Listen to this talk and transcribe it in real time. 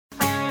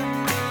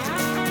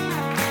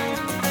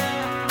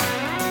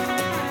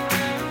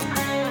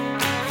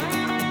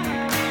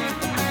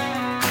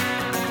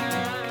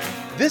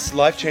This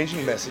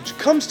life-changing message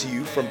comes to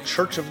you from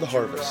Church of the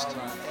Harvest.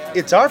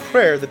 It's our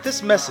prayer that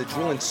this message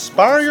will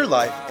inspire your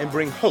life and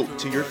bring hope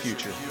to your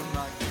future.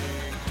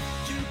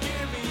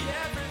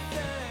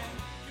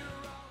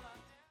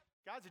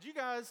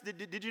 Guys,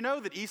 did you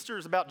know that Easter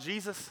is about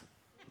Jesus?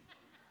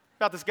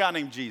 About this guy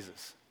named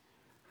Jesus.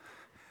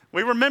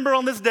 We remember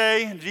on this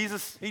day,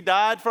 Jesus, he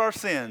died for our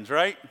sins,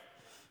 right?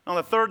 On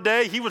the third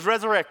day, he was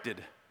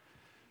resurrected.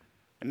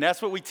 And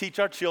that's what we teach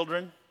our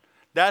children.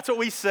 That's what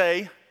we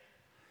say.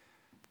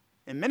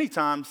 And many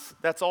times,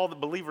 that's all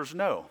that believers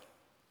know.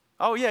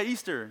 Oh yeah,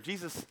 Easter,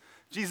 Jesus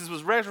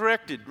was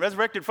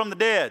resurrected from the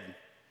dead.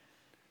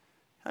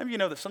 How many of you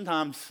know that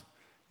sometimes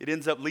it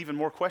ends up leaving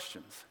more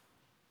questions?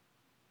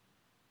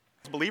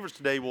 Believers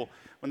today will,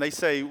 when they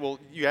say, well,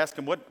 you ask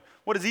them, what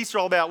is Easter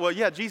all about? Well,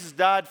 yeah, Jesus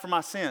died for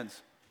my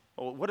sins.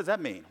 Well, what does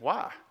that mean?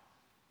 Why?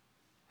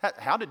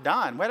 How did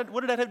dying? What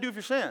did that have to do with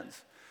your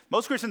sins?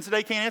 Most Christians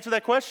today can't answer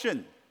that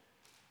question.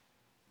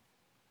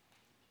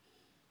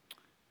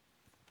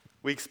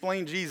 We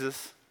explain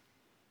Jesus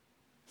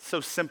so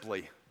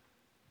simply.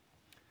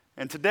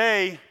 And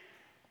today,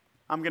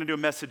 I'm going to do a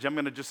message.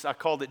 I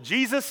called it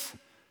Jesus,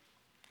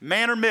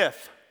 Man or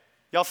Myth.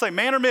 Y'all say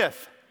man or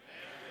myth?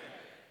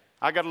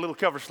 I got a little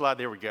cover slide.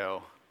 There we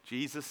go.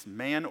 Jesus,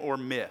 man or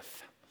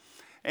myth?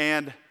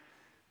 And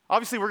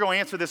obviously, we're going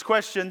to answer this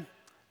question,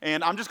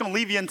 and I'm just going to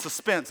leave you in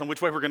suspense on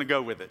which way we're going to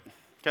go with it,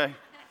 okay?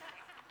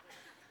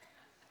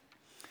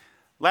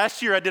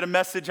 Last year, I did a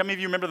message. How many of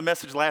you remember the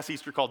message last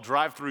Easter called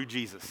Drive Through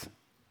Jesus?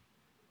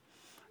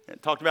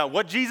 It talked about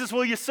what Jesus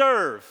will you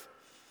serve?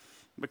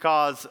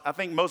 Because I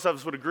think most of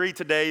us would agree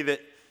today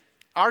that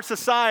our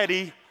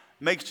society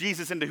makes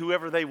Jesus into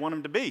whoever they want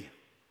him to be.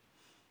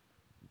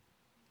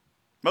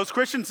 Most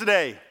Christians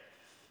today,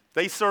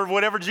 they serve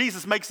whatever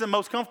Jesus makes them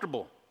most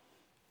comfortable.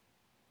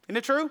 Isn't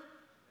it true?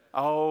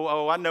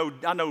 Oh, I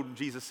know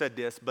Jesus said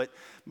this,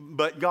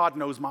 but God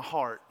knows my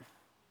heart.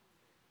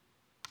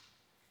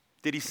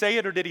 Did he say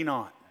it or did he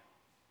not?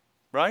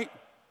 Right?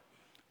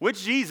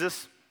 Which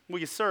Jesus will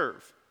you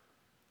serve?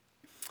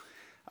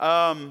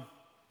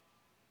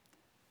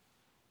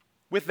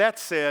 With that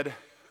said,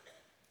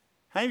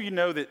 how many of you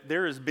know that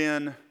there has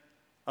been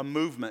a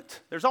movement?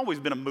 There's always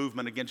been a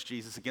movement against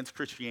Jesus, against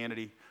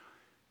Christianity,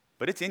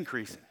 but it's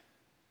increasing.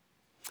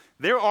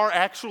 There are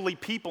actually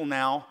people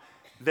now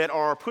that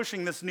are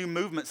pushing this new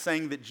movement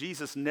saying that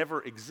Jesus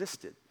never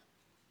existed.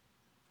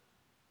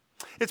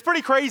 It's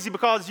pretty crazy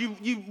because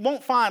you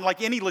won't find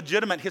like any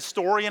legitimate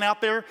historian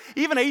out there,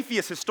 even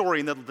atheist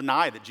historian that'll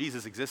deny that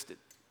Jesus existed.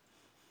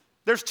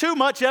 There's too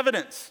much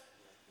evidence.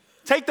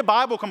 Take the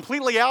Bible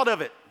completely out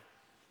of it.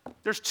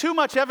 There's too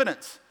much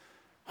evidence.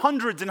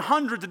 Hundreds and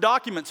hundreds of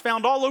documents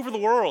found all over the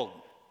world.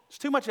 There's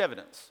too much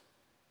evidence.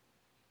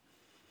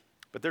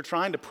 But they're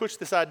trying to push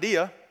this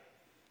idea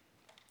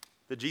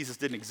that Jesus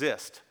didn't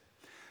exist.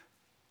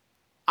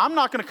 I'm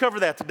not going to cover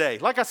that today.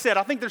 Like I said,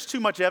 I think there's too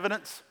much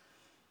evidence.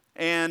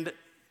 And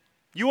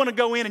you want to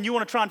go in and you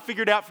want to try and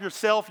figure it out for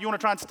yourself. You want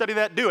to try and study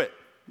that, do it.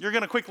 You're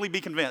going to quickly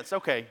be convinced.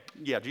 Okay,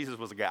 yeah, Jesus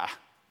was a guy.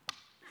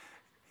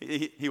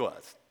 He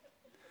was.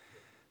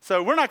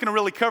 So we're not going to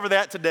really cover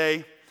that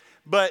today.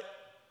 But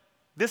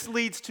this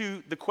leads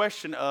to the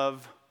question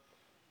of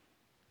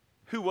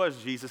who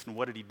was Jesus and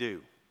what did he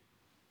do?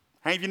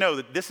 How many of you know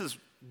that this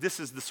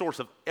is the source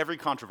of every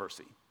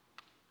controversy?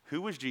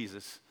 Who was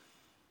Jesus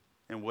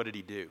and what did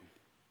he do?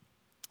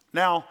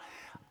 Now,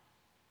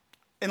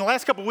 in the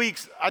last couple of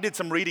weeks, I did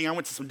some reading. I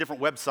went to some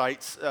different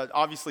websites,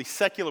 obviously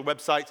secular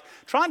websites,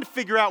 trying to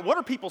figure out what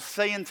are people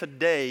saying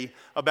today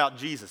about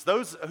Jesus,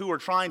 those who are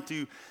trying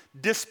to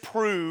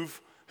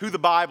disprove who the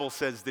Bible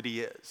says that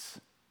he is.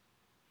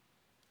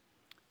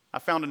 I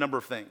found a number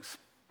of things.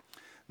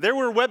 There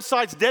were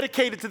websites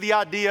dedicated to the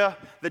idea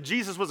that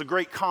Jesus was a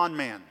great con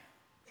man.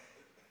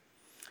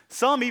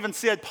 Some even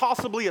said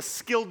possibly a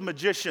skilled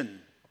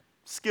magician,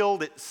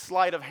 skilled at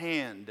sleight of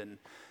hand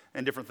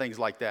and different things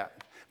like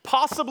that.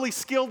 Possibly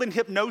skilled in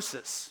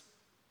hypnosis.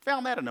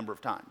 Found that a number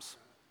of times.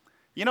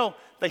 You know,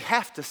 they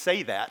have to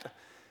say that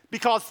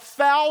because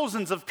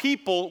thousands of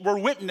people were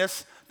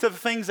witness to the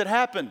things that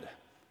happened.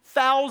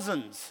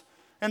 Thousands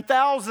and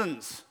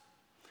thousands.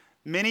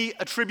 Many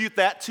attribute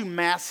that to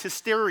mass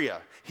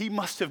hysteria. He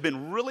must have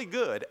been really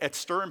good at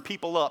stirring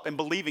people up and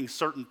believing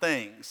certain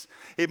things.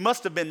 It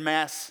must have been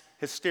mass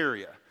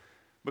hysteria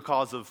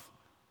because of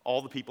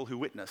all the people who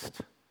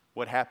witnessed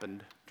what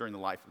happened during the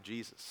life of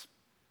Jesus.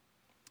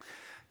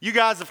 You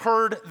guys have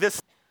heard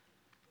this.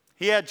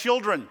 He had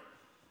children.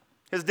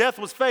 His death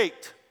was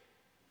faked.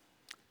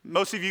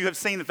 Most of you have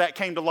seen that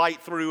came to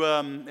light through,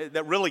 the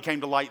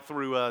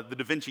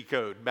Da Vinci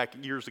Code back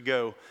years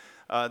ago.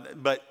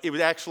 But it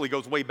actually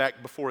goes way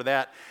back before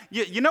that.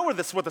 You know what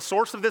the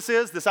source of this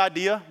is, this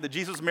idea that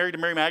Jesus was married to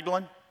Mary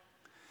Magdalene?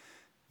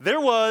 There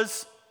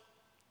was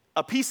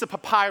a piece of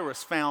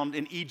papyrus found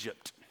in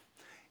Egypt.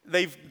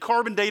 They've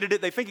carbon dated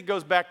it. They think it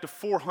goes back to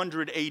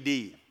 400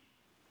 AD.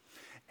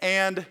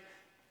 And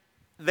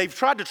they've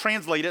tried to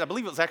translate it. I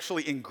believe it was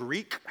actually in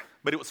Greek,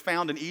 but it was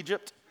found in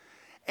Egypt.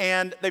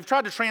 And they've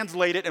tried to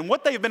translate it, and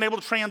what they've been able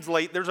to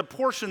translate, there's a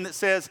portion that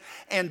says,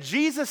 "And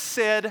Jesus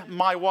said,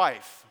 my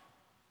wife."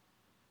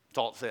 That's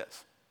all it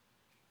says.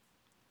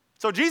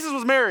 So Jesus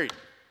was married.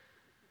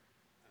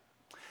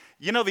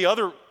 You know the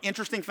other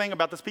interesting thing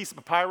about this piece of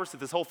papyrus that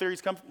this whole theory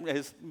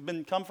has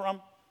come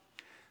from?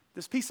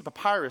 This piece of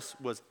papyrus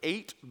was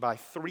 8 by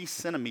 3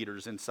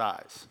 centimeters in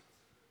size.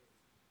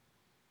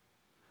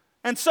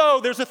 And so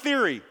there's a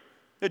theory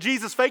that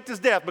Jesus faked his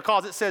death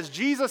because it says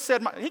Jesus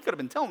said, he could have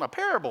been telling a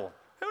parable.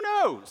 Who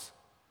knows?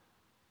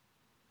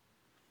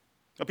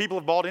 But people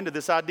have bought into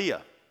this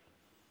idea.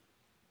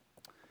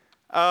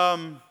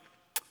 That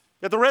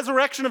the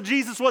resurrection of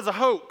Jesus was a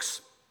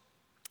hoax.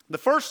 The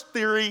first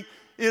theory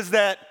is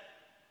that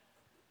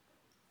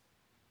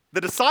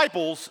the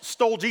disciples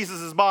stole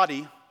Jesus'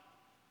 body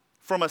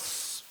from a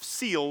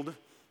sealed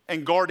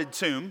and guarded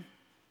tomb.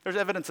 There's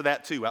evidence of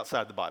that too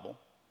outside the Bible,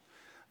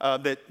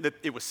 that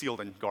it was sealed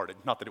and guarded,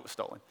 not that it was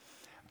stolen.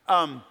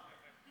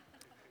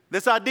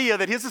 This idea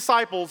that his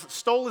disciples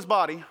stole his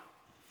body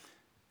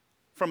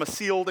from a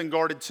sealed and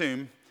guarded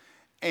tomb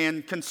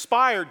and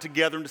conspired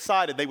together and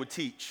decided they would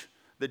teach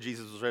that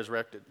Jesus was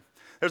resurrected.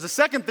 There's a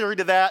second theory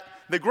to that.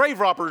 The grave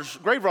robbers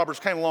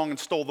came along and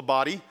stole the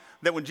body,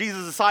 that when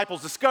Jesus'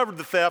 disciples discovered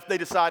the theft, they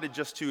decided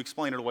just to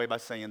explain it away by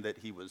saying that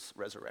he was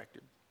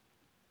resurrected.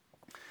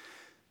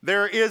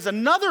 There is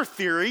another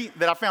theory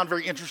that I found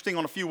very interesting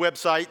on a few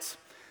websites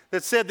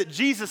that said that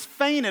Jesus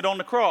fainted on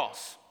the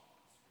cross,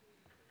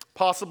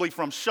 possibly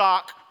from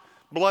shock,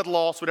 blood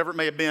loss, whatever it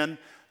may have been,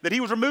 that he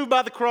was removed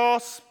by the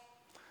cross,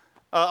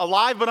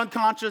 alive but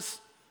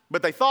unconscious,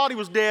 but they thought he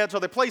was dead, so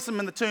they placed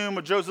him in the tomb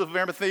of Joseph of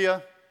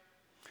Arimathea,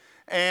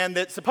 and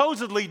that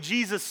supposedly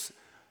Jesus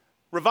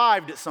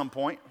revived at some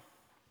point.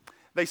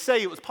 They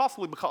say it was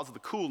possibly because of the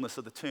coolness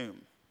of the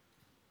tomb.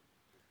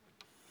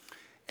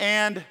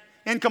 And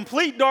in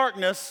complete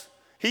darkness,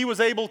 he was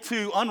able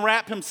to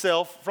unwrap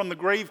himself from the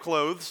grave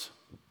clothes,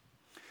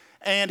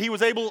 and he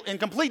was able, in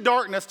complete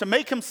darkness, to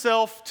make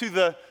himself to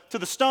the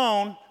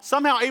stone,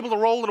 somehow able to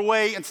roll it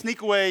away and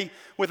sneak away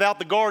without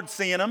the guards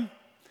seeing him,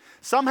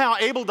 somehow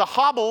able to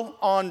hobble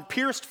on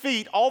pierced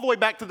feet all the way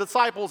back to the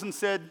disciples and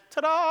said,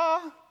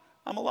 "Ta-da,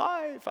 I'm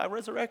alive, I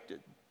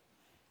resurrected."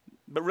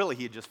 But really,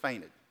 he had just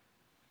fainted.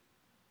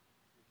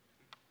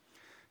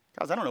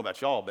 Guys, I don't know about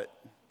y'all, but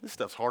this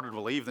stuff's harder to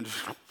believe than just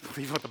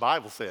believe what the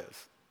Bible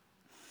says.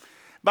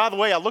 By the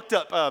way, I looked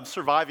up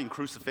surviving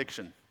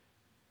crucifixion.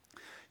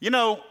 You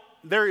know,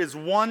 there is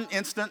one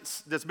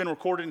instance that's been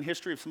recorded in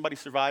history of somebody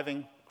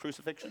surviving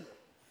crucifixion.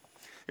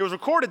 It was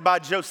recorded by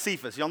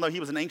Josephus. Y'all know he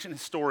was an ancient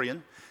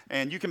historian,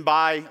 and you can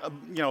buy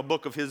a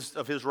book of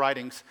his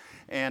writings.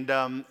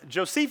 And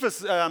Josephus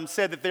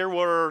said that there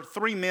were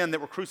 3 men that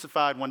were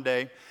crucified one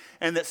day,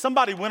 and that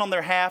somebody went on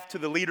their behalf to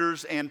the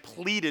leaders and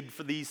pleaded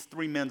for these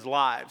 3 men's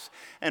lives.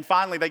 And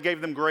finally, they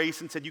gave them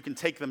grace and said, "You can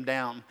take them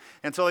down."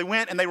 And so they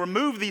went and they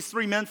removed these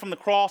 3 men from the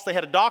cross. They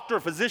had a doctor,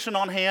 a physician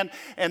on hand,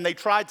 and they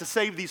tried to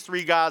save these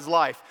 3 guys'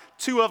 life.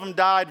 2 of them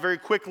died very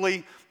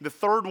quickly. The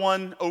third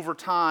one, over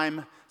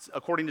time,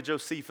 according to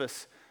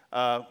Josephus,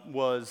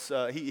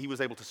 he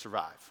was able to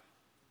survive.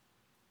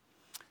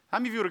 How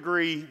many of you would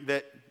agree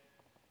that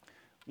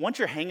once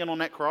you're hanging on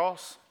that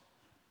cross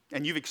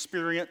and you've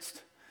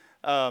experienced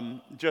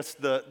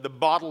just the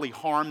bodily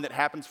harm that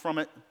happens from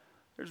it,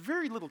 there's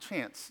very little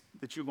chance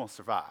that you're going to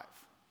survive.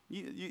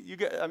 You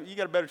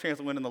got a better chance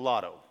of winning the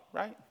lotto,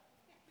 right?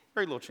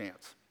 Very little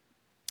chance.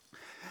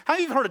 How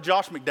many of you have heard of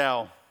Josh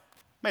McDowell?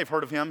 May have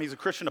heard of him. He's a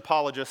Christian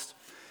apologist.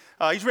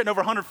 He's written over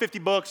 150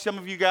 books. Some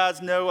of you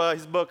guys know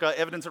his book,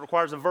 Evidence That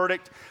Requires a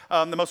Verdict.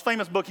 The most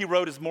famous book he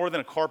wrote is More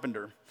Than a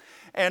Carpenter.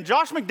 And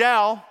Josh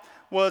McDowell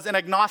was an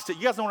agnostic.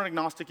 You guys know what an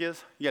agnostic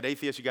is? You got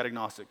atheist, you got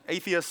agnostic.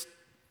 Atheists,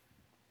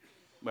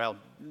 well,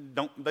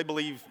 they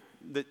believe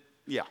that,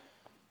 yeah.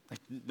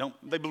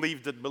 They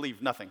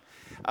believe nothing.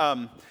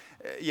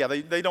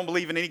 They don't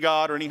believe in any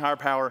God or any higher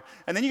power.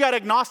 And then you got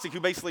agnostic, who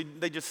basically,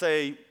 they just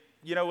say,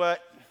 you know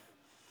what?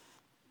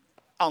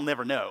 I'll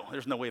never know.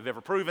 There's no way of ever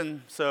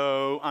proving,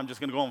 so I'm just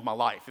going to go on with my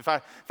life. If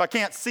I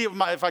can't see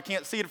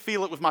it,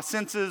 feel it with my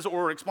senses,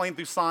 or explain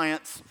through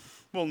science,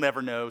 we'll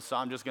never know. So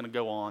I'm just going to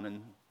go on,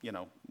 and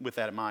with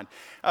that in mind.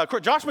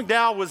 Josh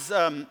McDowell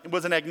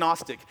was an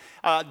agnostic,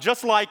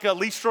 just like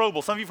Lee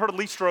Strobel. Some of you have heard of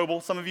Lee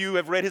Strobel. Some of you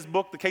have read his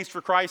book, The Case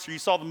for Christ, or you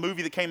saw the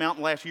movie that came out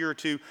in the last year or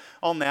two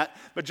on that.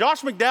 But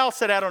Josh McDowell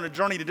set out on a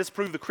journey to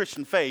disprove the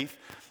Christian faith,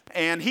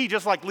 and he,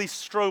 just like Lee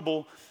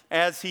Strobel,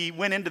 as he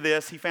went into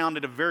this, he found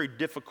it a very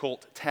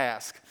difficult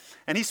task.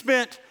 And he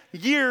spent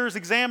years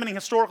examining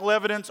historical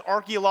evidence,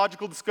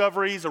 archaeological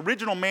discoveries,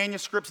 original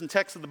manuscripts and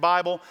texts of the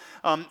Bible.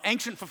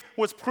 Ancient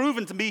was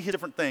proven to be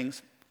different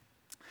things.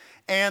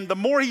 And the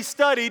more he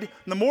studied,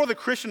 the more the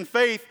Christian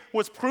faith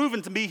was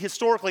proven to be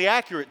historically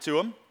accurate to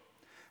him.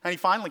 And he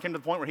finally came to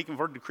the point where he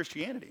converted to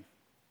Christianity.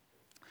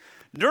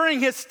 During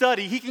his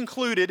study, he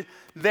concluded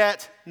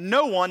that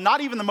no one, not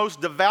even the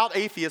most devout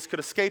atheist, could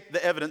escape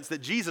the evidence that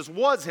Jesus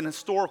was an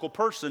historical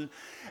person,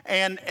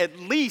 and at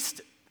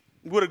least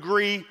would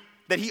agree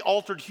that he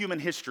altered human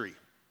history.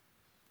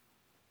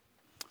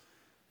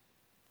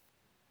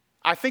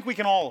 I think we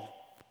can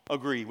all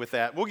agree with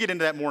that. We'll get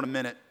into that more in a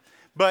minute.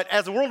 But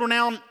as a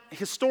world-renowned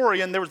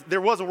historian,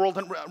 there was a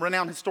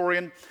world-renowned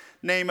historian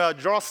named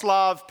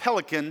Jaroslav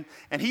Pelikan,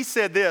 and he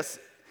said this.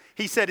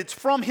 He said, it's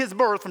from his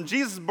birth, from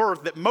Jesus'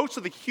 birth, that most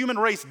of the human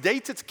race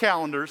dates its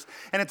calendars,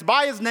 and it's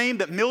by his name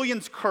that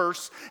millions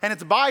curse, and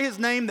it's by his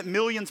name that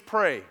millions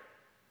pray.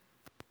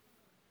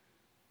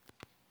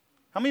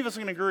 How many of us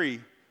can agree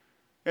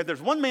that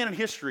there's one man in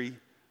history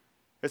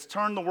that's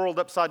turned the world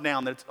upside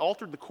down, that's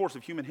altered the course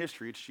of human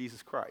history? It's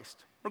Jesus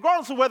Christ.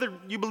 Regardless of whether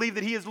you believe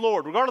that he is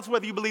Lord, regardless of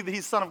whether you believe that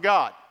he's Son of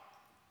God.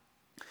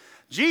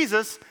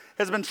 Jesus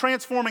has been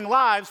transforming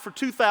lives for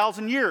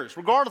 2,000 years,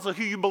 regardless of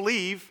who you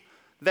believe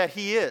that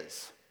he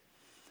is.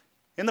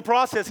 In the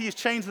process, he has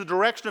changed the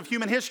direction of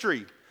human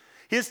history.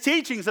 His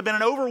teachings have been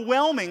an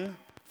overwhelming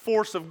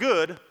force of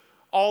good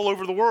all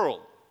over the world.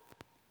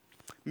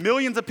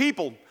 Millions of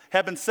people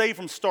have been saved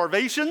from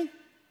starvation.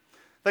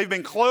 They've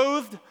been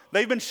clothed.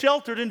 They've been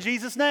sheltered in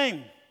Jesus'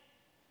 name.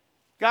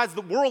 Guys,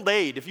 the world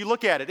aid, if you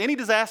look at it, any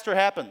disaster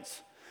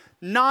happens,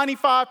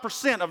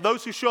 95% of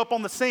those who show up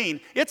on the scene,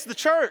 it's the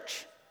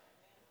church.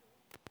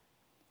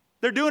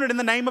 They're doing it in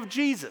the name of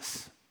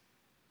Jesus.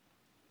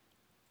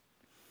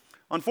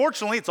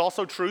 Unfortunately, it's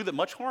also true that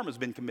much harm has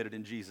been committed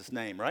in Jesus'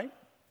 name, right?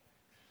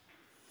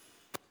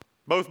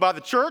 Both by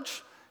the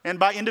church and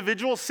by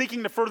individuals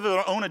seeking to further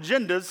their own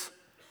agendas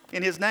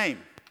in his name.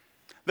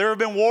 There have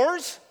been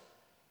wars,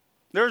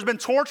 there's been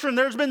torture, and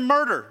there's been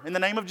murder in the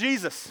name of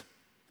Jesus.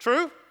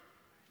 True?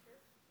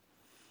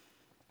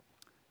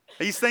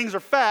 These things are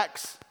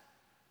facts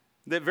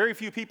that very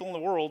few people in the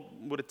world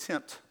would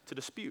attempt to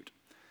dispute.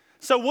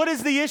 So what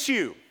is the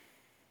issue?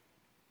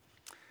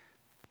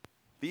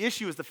 The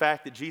issue is the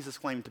fact that Jesus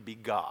claimed to be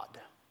God,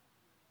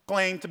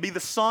 claimed to be the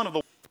Son of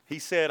the. He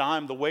said,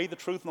 I'm the way, the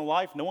truth, and the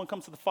life. No one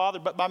comes to the Father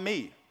but by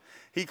me.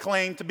 He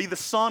claimed to be the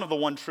Son of the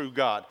one true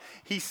God.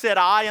 He said,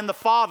 I and the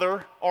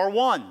Father are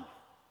one.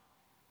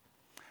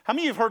 How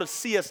many of you have heard of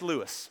C.S.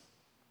 Lewis?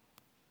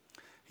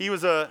 He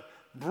was a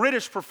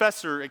British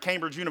professor at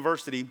Cambridge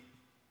University,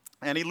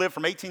 and he lived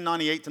from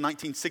 1898 to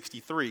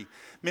 1963.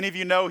 Many of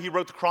you know he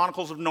wrote the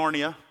Chronicles of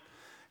Narnia.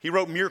 He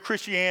wrote Mere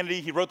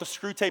Christianity. He wrote the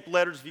Screwtape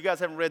Letters. If you guys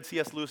haven't read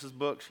C.S. Lewis's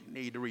books, you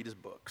need to read his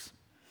books.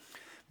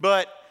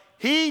 But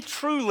he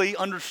truly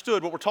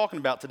understood what we're talking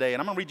about today,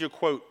 and I'm going to read you a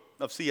quote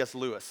of C.S.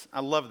 Lewis. I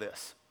love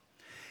this.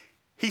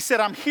 He said,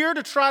 I'm here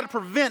to try to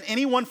prevent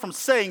anyone from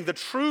saying the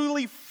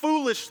truly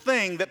foolish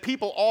thing that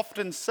people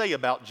often say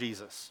about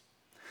Jesus.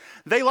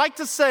 They like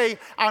to say,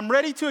 I'm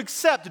ready to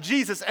accept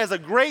Jesus as a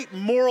great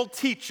moral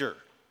teacher,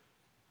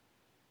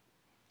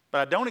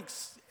 but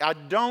I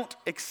don't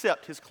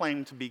accept his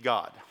claim to be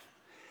God.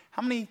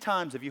 How many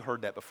times have you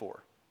heard that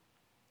before?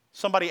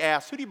 Somebody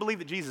asks, who do you believe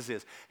that Jesus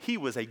is? He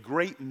was a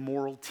great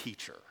moral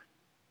teacher.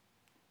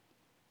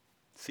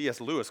 C.S.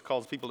 Lewis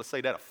calls people to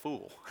say that a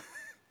fool.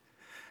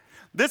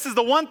 This is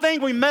the one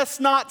thing we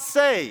must not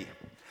say.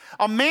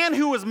 A man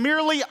who was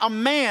merely a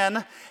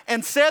man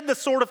and said the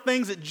sort of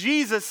things that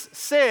Jesus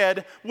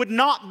said would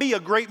not be a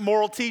great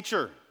moral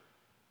teacher.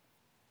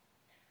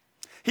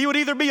 He would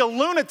either be a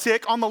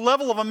lunatic on the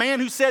level of a man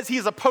who says he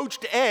is a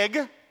poached egg,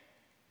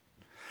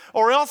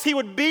 or else he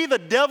would be the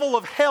devil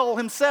of hell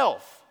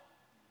himself.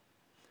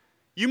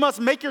 You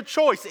must make your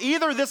choice.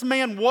 Either this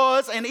man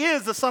was and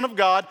is the Son of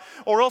God,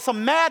 or else a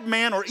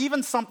madman, or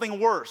even something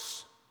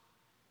worse.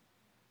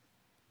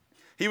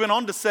 He went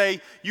on to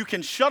say, you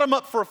can shut him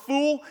up for a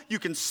fool, you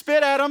can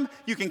spit at him,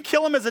 you can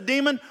kill him as a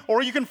demon,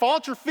 or you can fall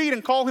at your feet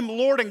and call him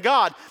Lord and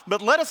God.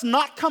 But let us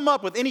not come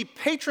up with any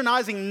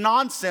patronizing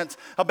nonsense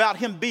about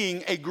him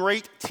being a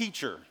great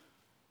teacher.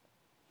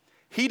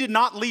 He did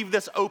not leave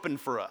this open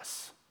for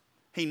us.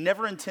 He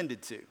never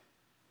intended to.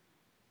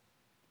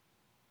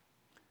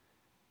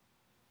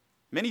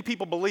 Many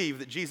people believe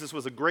that Jesus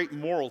was a great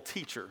moral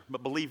teacher,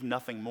 but believe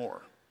nothing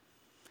more.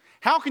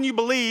 How can you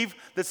believe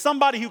that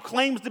somebody who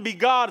claims to be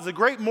God is a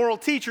great moral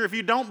teacher if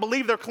you don't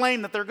believe their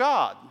claim that they're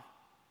God?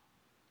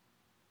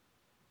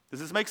 Does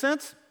this make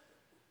sense?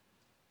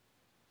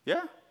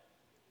 Yeah?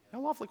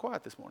 Y'all awfully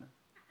quiet this morning.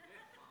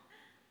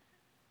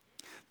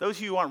 Those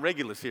of you who aren't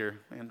regulars here,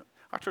 man,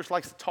 our church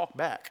likes to talk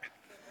back.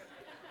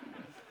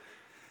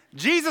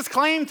 Jesus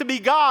claimed to be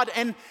God,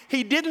 and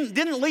he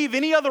didn't leave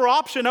any other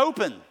option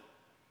open.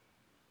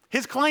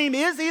 His claim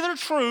is either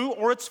true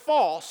or it's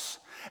false.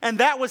 And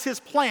that was his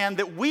plan,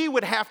 that we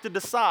would have to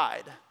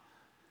decide.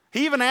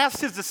 He even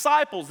asked his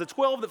disciples, the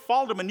 12 that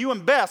followed him and knew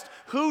him best,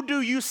 who do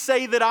you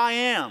say that I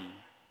am?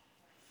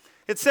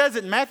 It says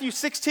in Matthew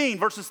 16,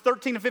 verses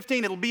 13 and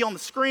 15, it'll be on the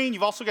screen.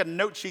 You've also got a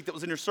note sheet that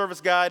was in your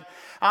service guide.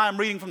 I'm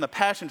reading from the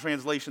Passion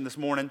Translation this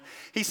morning.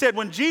 He said,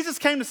 when Jesus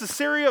came to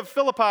Caesarea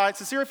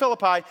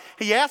Philippi,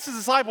 he asked his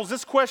disciples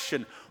this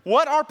question,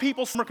 what are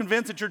people who are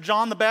convinced that you're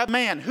John the Baptist?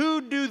 Man, who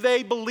do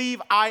they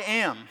believe I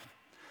am?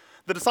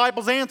 The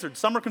disciples answered,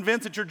 some are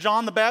convinced that you're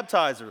John the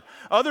Baptizer.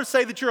 Others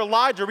say that you're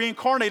Elijah,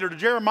 reincarnated, or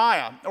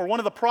Jeremiah, or one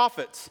of the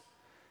prophets.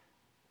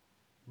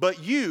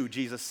 But you,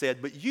 Jesus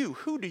said, but you,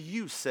 who do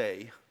you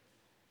say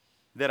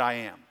that I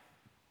am?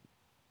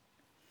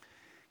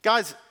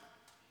 Guys,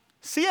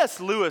 C.S.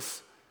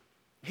 Lewis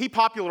he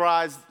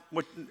popularized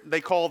what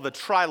they call the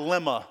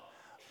trilemma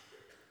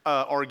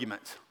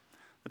argument.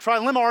 The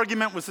trilemma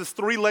argument was this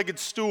three-legged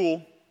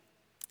stool,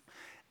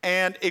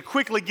 and it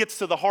quickly gets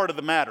to the heart of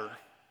the matter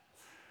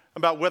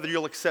about whether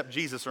you'll accept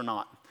Jesus or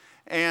not.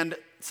 And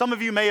some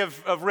of you may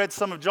have read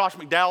some of Josh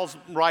McDowell's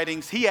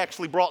writings. He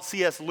actually brought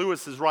C.S.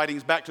 Lewis's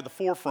writings back to the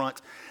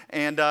forefront,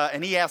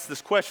 and he asked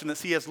this question that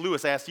C.S.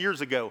 Lewis asked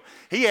years ago.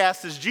 He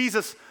asked, is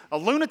Jesus a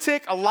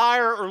lunatic, a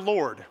liar, or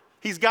Lord?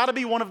 He's got to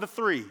be one of the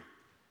three.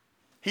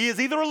 He is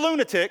either a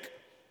lunatic,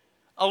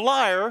 a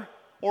liar,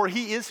 or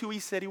he is who he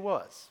said he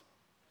was.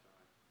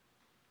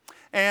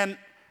 And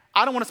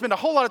I don't want to spend a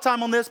whole lot of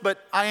time on this, but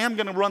I am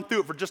going to run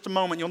through it for just a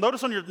moment. You'll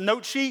notice on your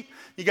note sheet,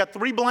 you got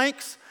 3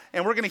 blanks,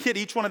 and we're going to hit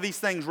each one of these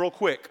things real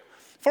quick.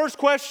 First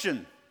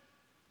question,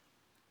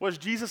 was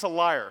Jesus a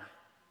liar?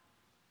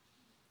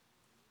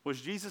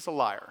 Was Jesus a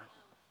liar?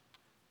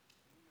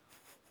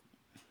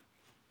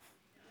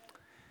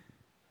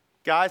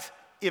 Guys,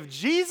 if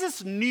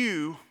Jesus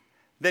knew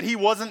that he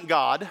wasn't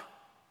God,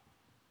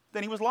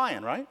 then he was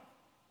lying, right?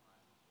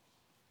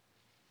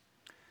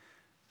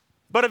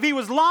 But if he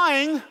was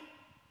lying,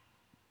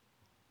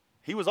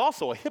 he was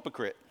also a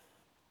hypocrite,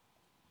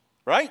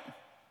 right?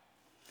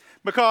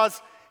 Because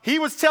he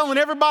was telling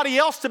everybody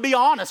else to be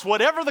honest,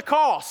 whatever the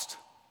cost.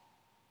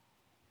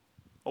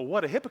 Oh,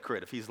 what a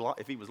hypocrite if he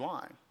was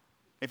lying,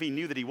 if he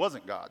knew that he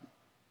wasn't God.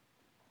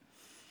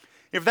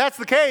 If that's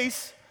the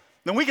case,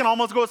 then we can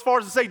almost go as far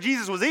as to say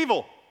Jesus was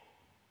evil.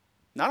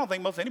 And I don't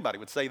think most anybody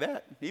would say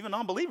that, even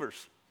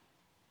non-believers.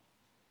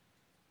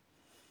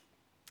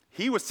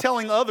 He was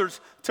telling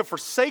others to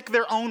forsake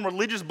their own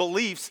religious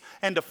beliefs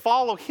and to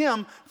follow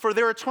him for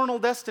their eternal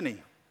destiny.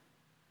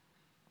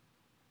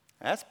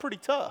 That's pretty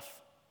tough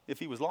if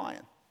he was lying.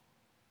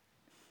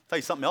 I'll tell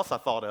you something else I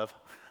thought of.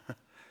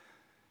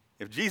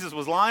 If Jesus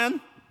was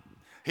lying,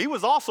 he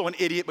was also an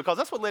idiot, because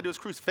that's what led to his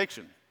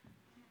crucifixion.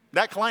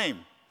 That claim.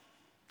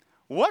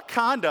 What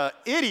kind of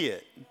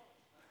idiot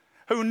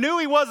who knew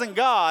he wasn't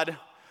God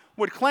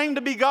would claim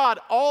to be God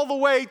all the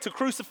way to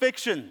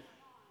crucifixion?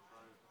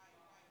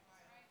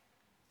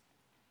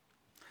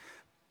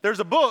 There's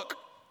a book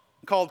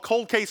called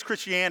Cold Case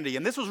Christianity,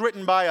 and this was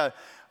written by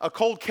a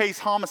cold case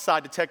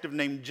homicide detective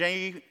named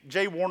J.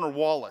 Warner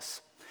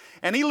Wallace.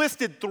 And he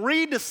listed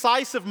 3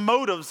 decisive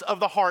motives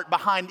of the heart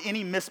behind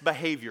any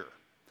misbehavior.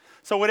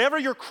 So whatever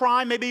your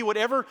crime may be,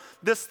 whatever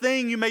this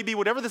thing you may be,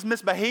 whatever this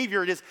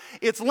misbehavior it is,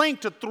 it's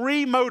linked to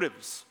 3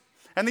 motives.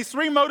 And these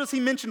 3 motives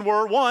he mentioned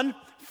were, 1,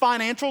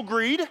 financial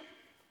greed.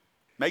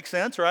 Makes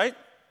sense, right?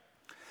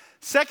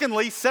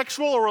 Secondly,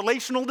 sexual or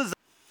relational desire.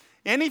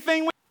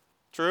 Anything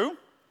true.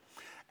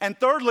 And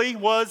thirdly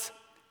was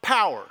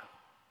power.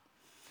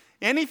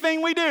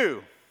 Anything we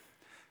do,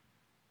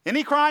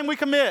 any crime we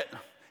commit,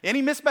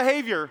 any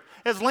misbehavior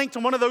is linked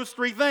to one of those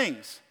 3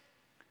 things.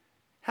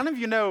 How many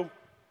of you know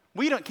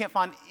can't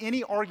find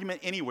any argument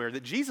anywhere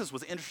that Jesus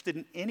was interested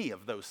in any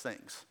of those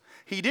things?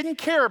 He didn't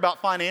care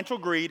about financial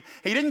greed,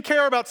 he didn't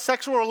care about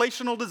sexual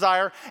relational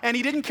desire, and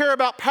he didn't care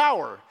about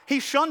power.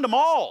 He shunned them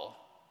all.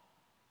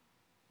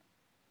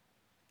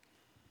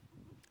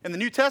 And the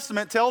New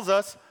Testament tells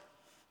us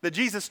that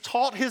Jesus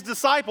taught his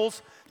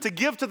disciples to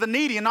give to the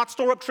needy and not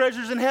store up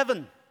treasures in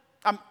heaven.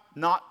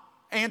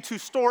 And to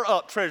store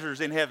up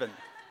treasures in heaven.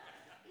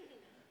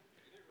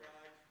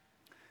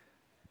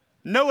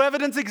 No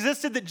evidence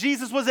existed that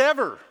Jesus was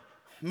ever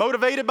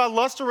motivated by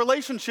lust or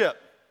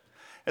relationship.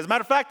 As a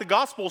matter of fact, the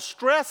Gospels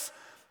stress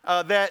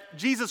that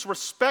Jesus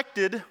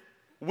respected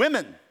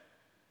women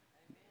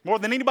more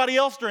than anybody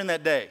else during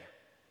that day.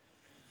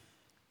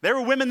 There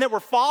were women that were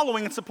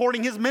following and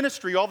supporting his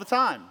ministry all the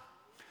time.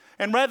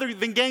 And rather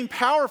than gain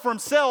power for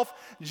himself,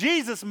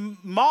 Jesus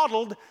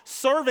modeled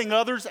serving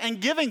others and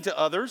giving to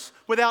others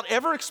without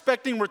ever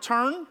expecting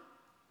return,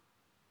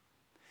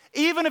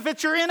 even if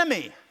it's your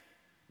enemy.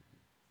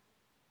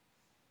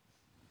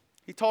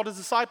 He taught his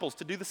disciples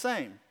to do the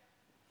same.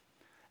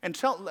 And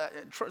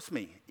trust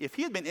me, if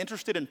he had been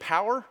interested in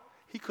power,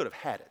 he could have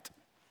had it.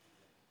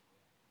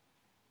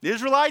 The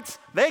Israelites,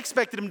 they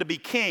expected him to be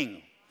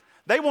king.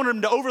 They wanted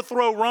him to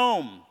overthrow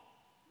Rome.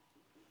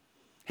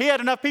 He had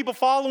enough people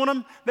following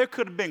him, there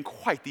could have been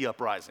quite the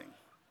uprising.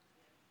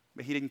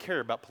 But he didn't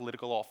care about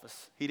political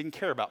office. He didn't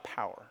care about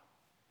power.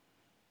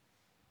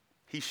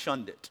 He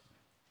shunned it.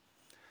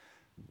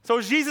 So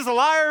is Jesus a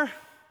liar?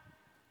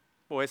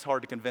 Boy, it's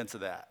hard to convince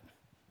of that.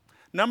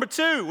 Number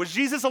 2, was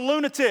Jesus a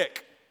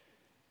lunatic?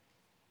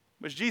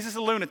 Was Jesus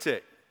a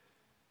lunatic?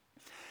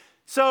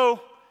 So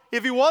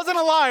if he wasn't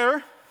a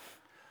liar,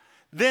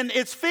 then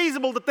it's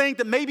feasible to think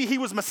that maybe he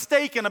was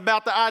mistaken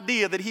about the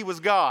idea that he was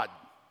God.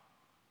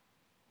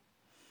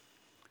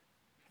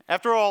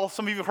 After all,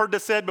 some of you have heard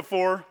this said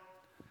before,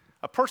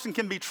 a person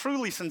can be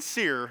truly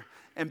sincere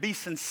and be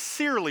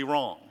sincerely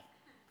wrong.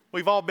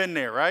 We've all been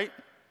there, right?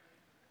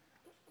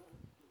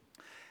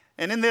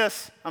 And in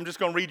this, I'm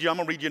going to read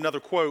you another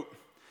quote.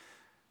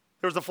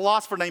 There was a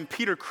philosopher named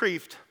Peter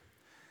Kreeft,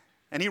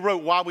 and he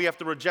wrote Why We Have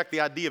to Reject the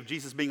Idea of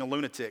Jesus Being a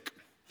Lunatic.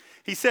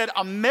 He said,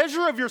 a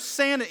measure of your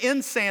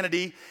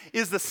insanity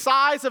is the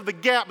size of the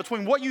gap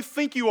between what you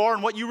think you are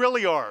and what you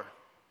really are.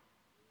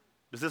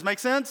 Does this make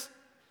sense?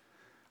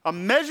 A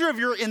measure of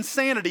your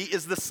insanity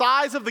is the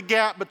size of the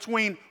gap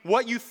between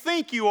what you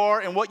think you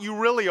are and what you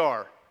really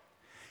are.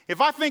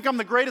 If I think I'm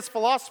the greatest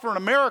philosopher in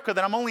America,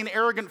 then I'm only an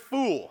arrogant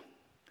fool.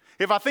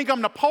 If I think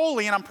I'm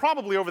Napoleon, I'm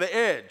probably over the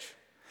edge.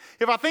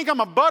 If I think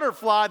I'm a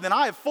butterfly, then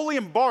I have fully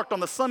embarked on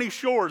the sunny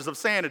shores of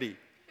sanity.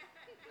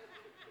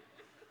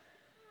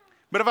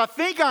 But if I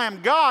think I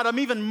am God, I'm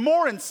even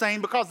more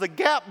insane because the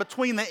gap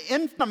between the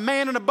infinite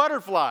man and a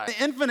butterfly,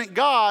 the infinite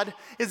God,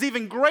 is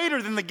even greater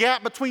than the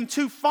gap between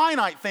two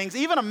finite things,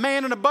 even a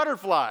man and a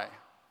butterfly.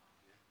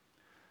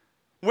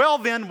 Well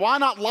then, why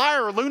not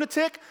liar or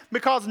lunatic?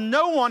 Because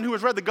no one who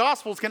has read the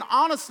Gospels can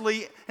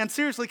honestly and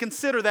seriously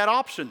consider that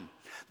option.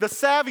 The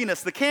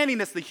savviness, the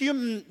canniness, the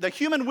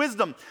human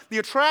wisdom, the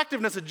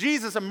attractiveness of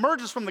Jesus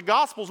emerges from the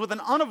Gospels with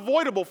an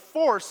unavoidable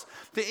force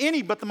to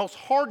any but the most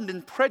hardened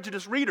and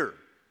prejudiced reader.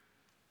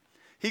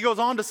 He goes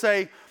on to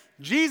say,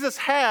 Jesus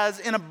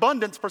has in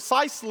abundance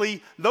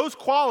precisely those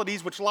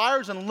qualities which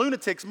liars and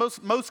lunatics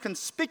most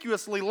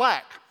conspicuously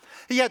lack.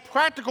 He had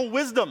practical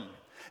wisdom,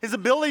 his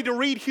ability to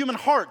read human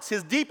hearts,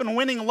 his deep and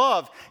winning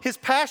love, his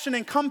passion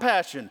and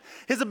compassion,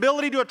 his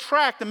ability to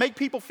attract and make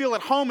people feel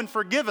at home and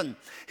forgiven,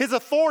 his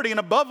authority, and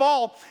above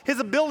all, his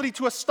ability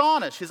to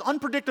astonish, his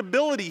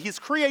unpredictability, his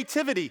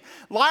creativity.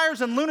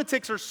 Liars and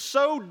lunatics are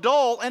so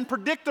dull and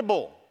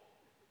predictable.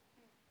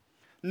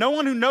 No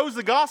one who knows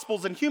the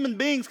Gospels and human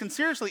beings can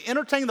seriously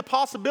entertain the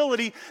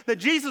possibility that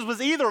Jesus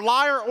was either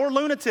liar or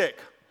lunatic.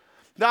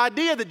 The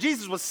idea that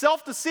Jesus was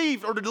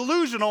self-deceived or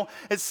delusional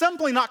is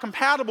simply not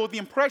compatible with the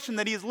impression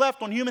that he has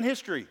left on human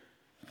history.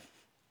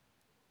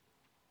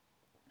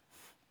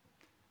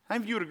 How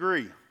many of you would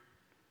agree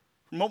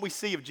from what we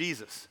see of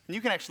Jesus? And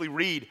you can actually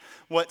read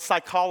what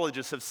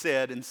psychologists have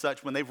said and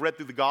such when they've read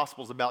through the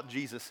Gospels about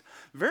Jesus.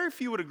 Very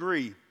few would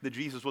agree that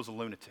Jesus was a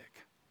lunatic.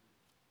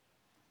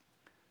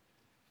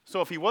 So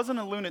if he wasn't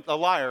a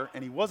liar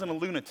and he wasn't a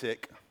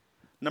lunatic,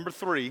 number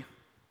 3,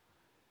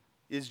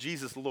 is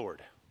Jesus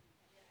Lord?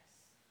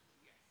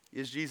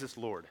 Is Jesus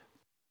Lord?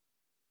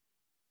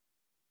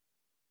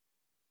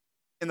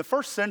 In the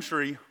first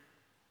century,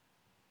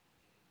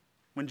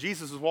 when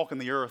Jesus was walking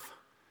the earth,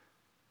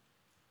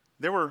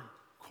 there were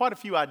quite a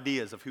few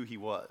ideas of who he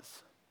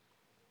was.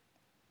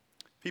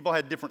 People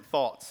had different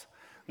thoughts.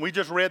 We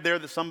just read there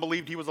that some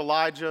believed he was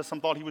Elijah, some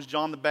thought he was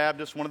John the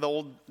Baptist, one of the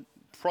old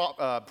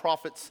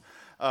prophets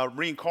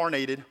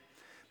reincarnated.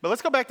 But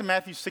let's go back to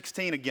Matthew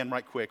 16 again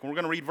right quick. And we're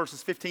going to read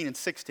verses 15 and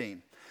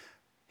 16.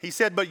 He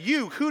said, "But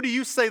you, who do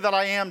you say that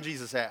I am?"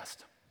 Jesus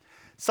asked.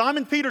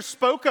 Simon Peter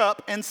spoke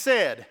up and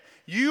said,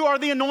 "You are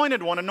the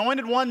anointed one."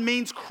 Anointed one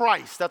means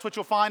Christ. That's what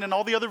you'll find in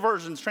all the other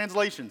versions,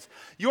 translations.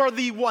 You are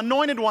the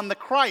anointed one, the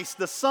Christ,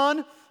 the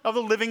Son of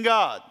the living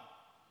God.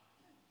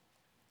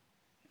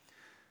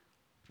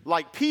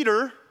 Like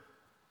Peter,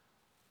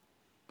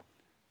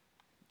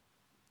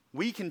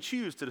 we can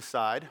choose to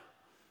decide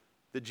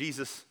that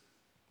Jesus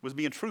was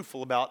being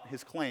truthful about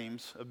his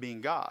claims of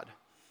being God.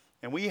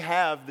 And we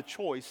have the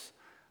choice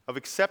of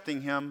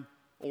accepting him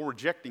or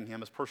rejecting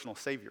him as personal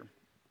Savior.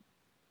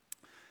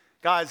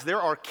 Guys,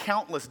 there are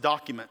countless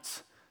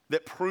documents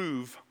that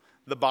prove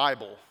the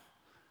Bible.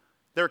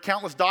 There are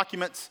countless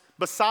documents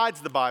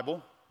besides the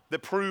Bible that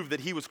prove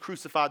that he was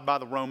crucified by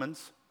the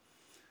Romans.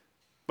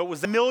 But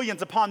was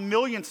millions upon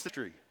millions of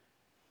history.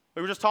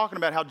 We were just talking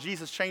about how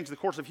Jesus changed the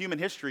course of human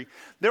history.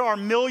 There are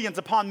millions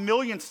upon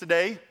millions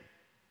today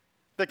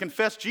that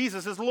confess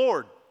Jesus as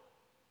Lord.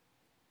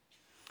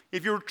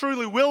 If you're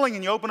truly willing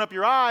and you open up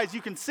your eyes,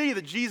 you can see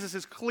that Jesus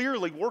is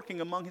clearly working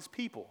among his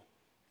people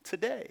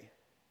today.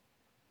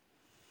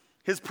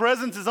 His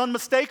presence is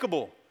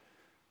unmistakable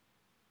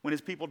when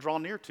his people draw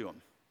near to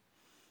him.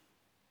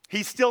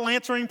 He's still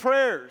answering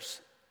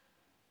prayers.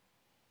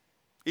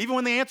 Even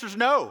when the answer is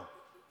no,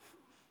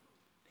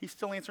 he's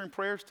still answering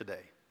prayers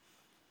today.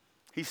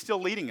 He's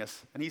still leading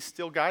us and he's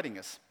still guiding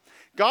us.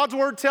 God's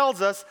word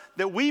tells us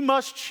that we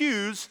must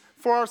choose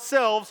for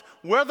ourselves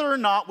whether or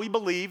not we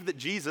believe that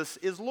Jesus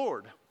is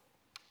Lord.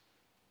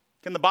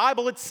 Can the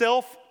Bible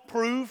itself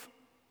prove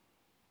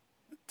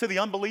to the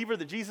unbeliever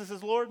that Jesus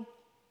is Lord?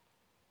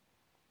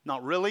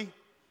 Not really.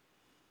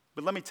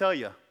 But let me tell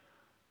you,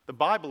 the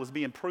Bible is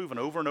being proven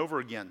over and over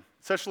again,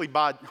 especially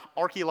by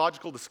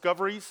archaeological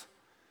discoveries.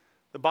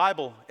 The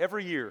Bible,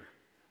 every year,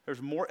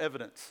 there's more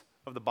evidence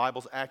of the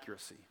Bible's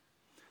accuracy.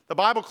 The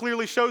Bible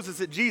clearly shows us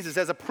that Jesus,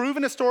 as a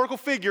proven historical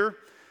figure,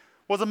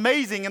 was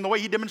amazing in the way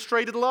he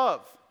demonstrated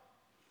love.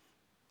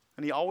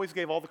 And he always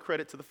gave all the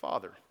credit to the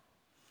Father,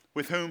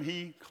 with whom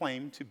he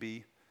claimed to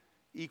be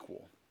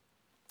equal.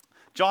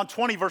 John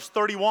 20, verse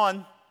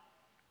 31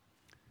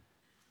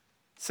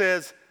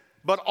 says,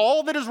 "But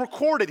all that is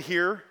recorded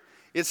here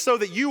is so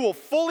that you will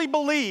fully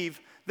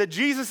believe that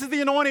Jesus is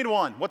the anointed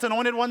one." What's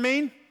anointed one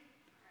mean?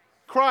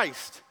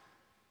 Christ,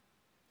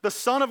 the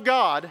Son of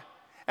God,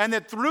 and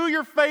that through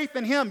your faith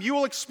in him, you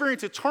will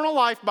experience eternal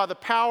life by the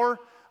power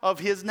of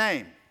his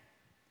name.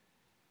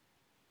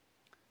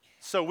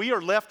 So we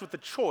are left with the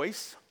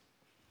choice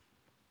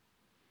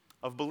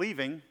of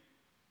believing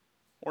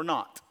or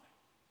not.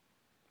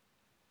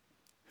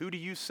 Who do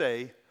you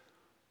say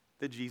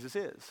that Jesus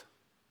is?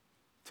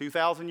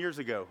 2,000 years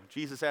ago,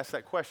 Jesus asked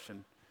that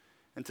question.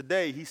 And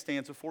today, he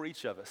stands before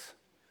each of us.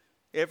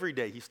 Every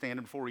day, he's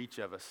standing before each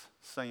of us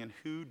saying,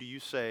 who do you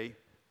say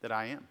that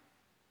I am?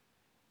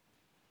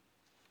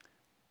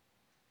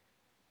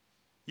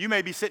 You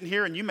may be sitting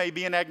here and you may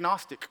be an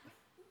agnostic,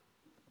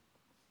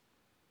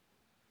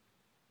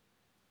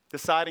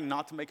 deciding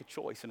not to make a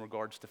choice in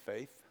regards to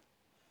faith,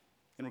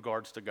 in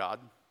regards to God.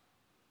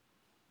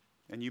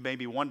 And you may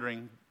be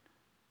wondering,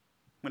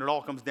 when it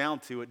all comes down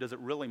to it, does it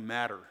really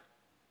matter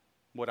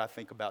what I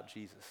think about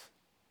Jesus?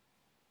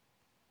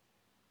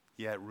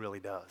 Yeah, it really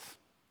does.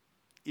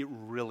 It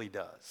really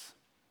does.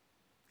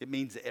 It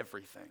means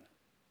everything.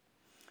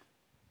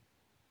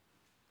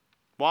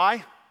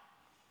 Why?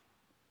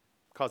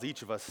 Because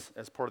each of us,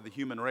 as part of the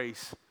human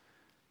race,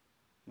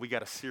 we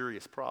got a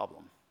serious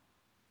problem.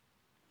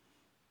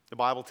 The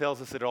Bible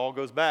tells us that it all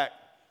goes back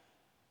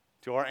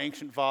to our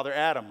ancient father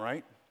Adam,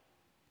 right?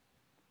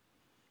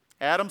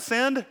 Adam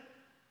sinned,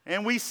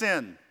 and we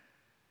sinned.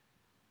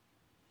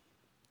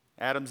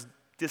 Adam's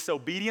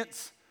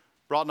disobedience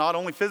brought not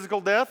only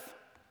physical death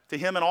to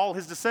him and all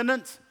his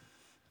descendants,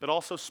 but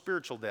also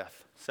spiritual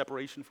death,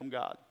 separation from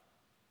God.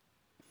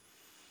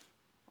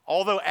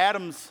 Although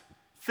Adam's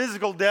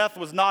physical death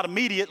was not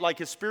immediate like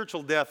his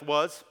spiritual death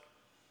was,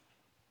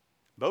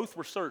 both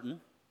were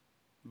certain,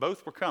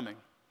 both were coming.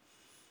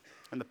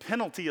 And the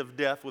penalty of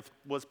death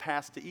was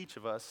passed to each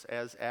of us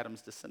as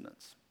Adam's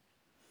descendants.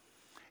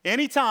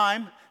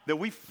 Anytime that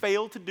we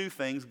fail to do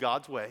things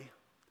God's way,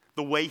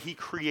 the way he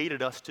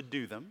created us to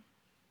do them,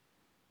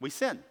 we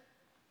sin.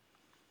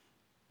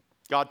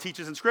 God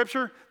teaches in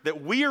Scripture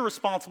that we are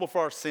responsible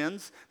for our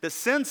sins, that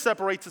sin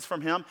separates us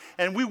from him,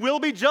 and we will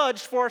be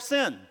judged for our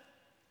sin.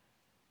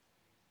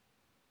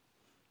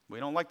 We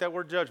don't like that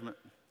word judgment.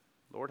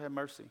 Lord have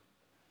mercy.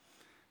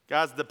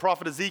 Guys, the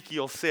prophet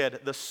Ezekiel said,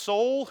 the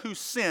soul who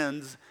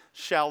sins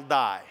shall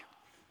die.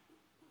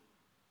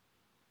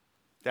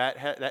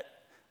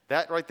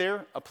 That right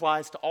there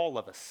applies to all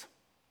of us.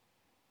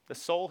 The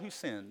soul who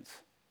sins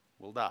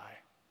will die.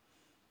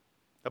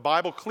 The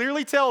Bible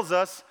clearly tells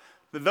us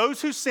that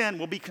those who sin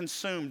will be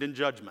consumed in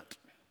judgment.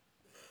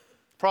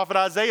 Prophet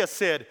Isaiah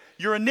said,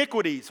 your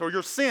iniquities or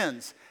your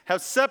sins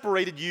have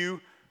separated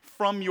you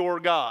from your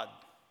God.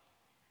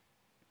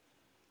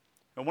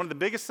 And one of the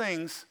biggest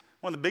things,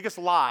 one of the biggest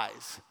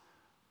lies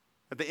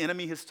that the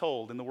enemy has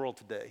told in the world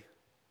today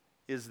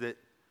is that,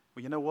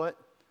 well, you know what?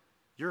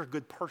 You're a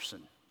good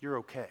person. You're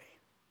okay.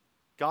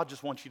 God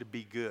just wants you to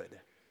be good.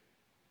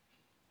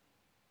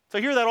 So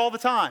I hear that all the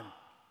time.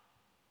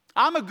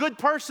 I'm a good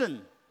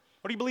person.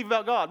 What do you believe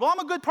about God? Well, I'm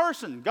a good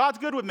person. God's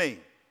good with me.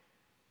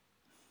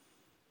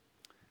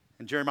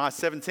 In Jeremiah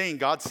 17,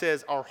 God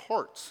says our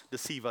hearts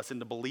deceive us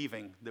into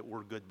believing that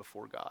we're good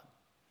before God.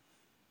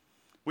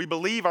 We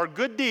believe our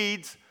good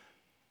deeds,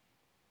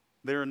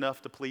 they're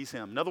enough to please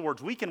him. In other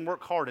words, we can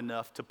work hard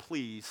enough to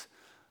please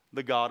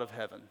the God of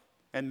heaven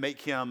and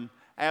make him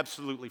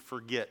absolutely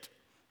forget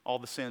all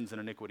the sins and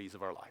iniquities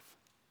of our life.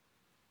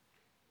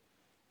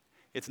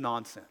 It's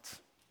nonsense.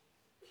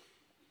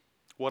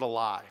 What a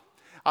lie.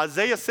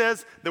 Isaiah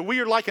says that we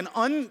are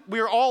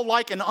all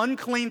like an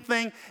unclean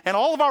thing, and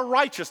all of our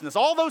righteousness,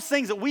 all those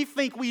things that we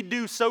think we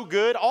do so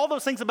good, all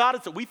those things about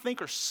us that we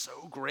think are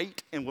so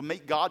great and will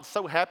make God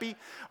so happy,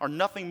 are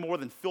nothing more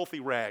than filthy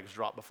rags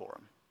dropped before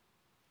him.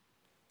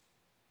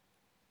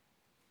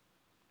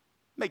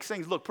 Makes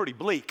things look pretty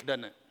bleak,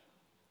 doesn't it?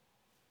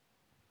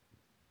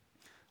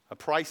 A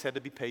price had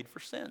to be paid for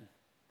sin.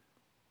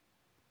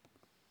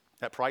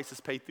 That price is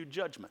paid through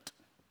judgment.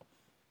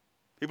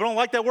 People don't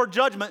like that word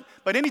judgment,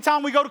 but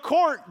anytime we go to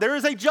court, there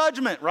is a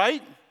judgment,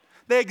 right?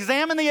 They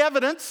examine the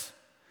evidence,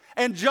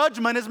 and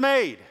judgment is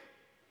made.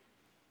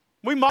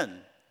 We must.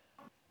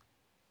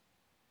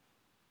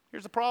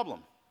 Here's the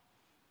problem.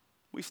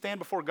 We stand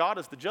before God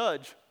as the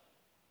judge,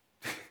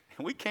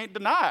 and we can't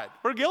deny it.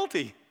 We're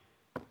guilty.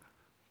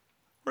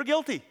 We're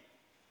guilty.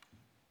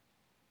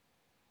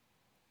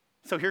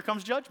 So here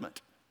comes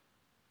judgment.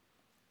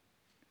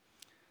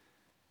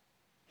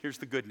 Here's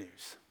the good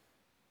news.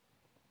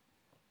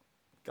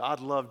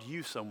 God loved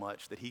you so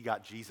much that he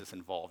got Jesus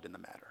involved in the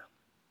matter.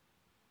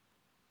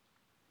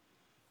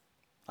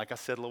 Like I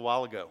said a little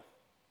while ago,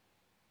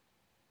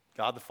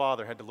 God the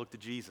Father had to look to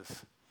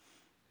Jesus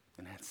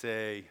and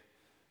say,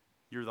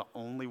 you're the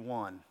only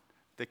one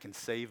that can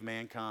save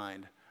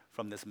mankind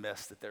from this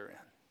mess that they're in.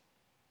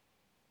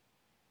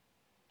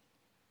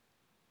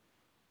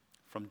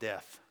 From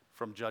death,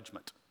 from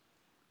judgment.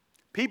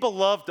 People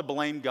love to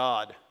blame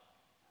God.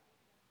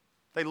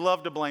 They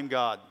love to blame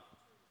God.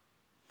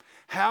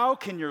 How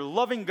can your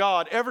loving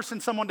God ever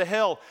send someone to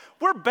hell?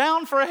 We're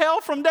bound for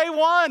hell from day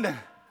one.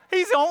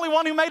 He's the only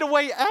one who made a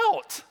way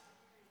out.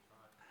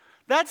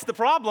 That's the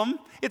problem.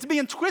 It's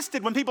being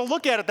twisted when people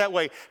look at it that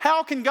way.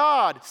 How can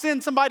God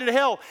send somebody to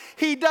hell?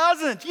 He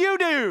doesn't. You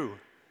do.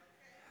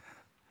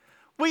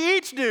 We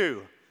each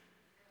do.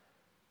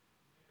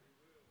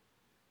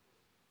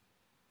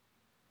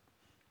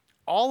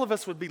 all of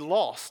us would be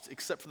lost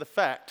except for the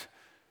fact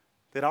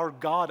that our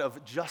God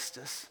of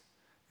justice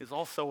is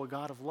also a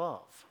God of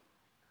love.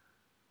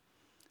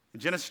 In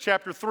Genesis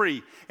chapter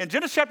 3,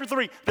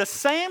 the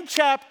same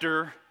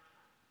chapter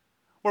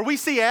where we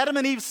see Adam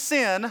and Eve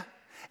sin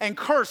and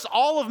curse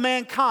all of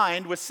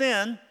mankind with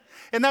sin,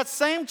 in that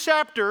same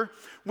chapter,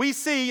 we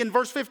see in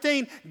verse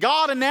 15,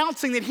 God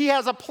announcing that he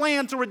has a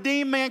plan to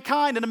redeem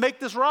mankind and to make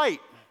this right.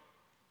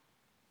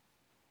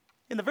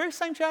 In the very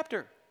same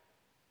chapter,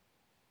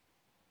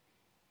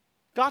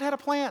 God had a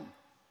plan.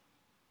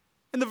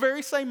 In the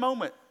very same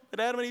moment that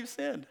Adam and Eve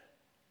sinned.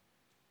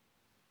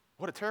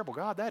 What a terrible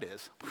God that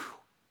is. Whew.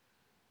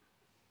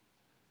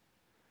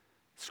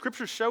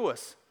 Scriptures show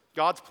us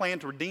God's plan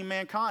to redeem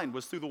mankind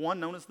was through the one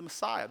known as the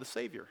Messiah, the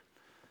Savior.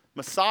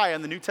 Messiah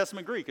in the New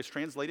Testament Greek is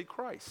translated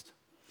Christ.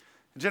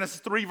 In Genesis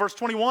 3, verse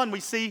 21, we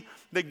see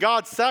that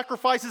God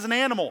sacrifices an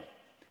animal.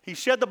 He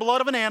shed the blood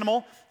of an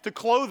animal to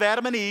clothe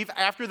Adam and Eve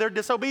after their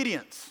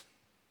disobedience.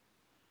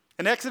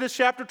 In Exodus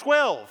chapter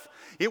 12,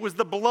 it was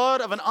the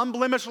blood of an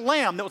unblemished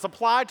lamb that was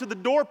applied to the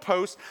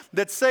doorpost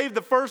that saved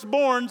the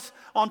firstborns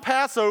on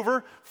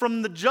Passover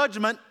from the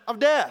judgment of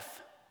death.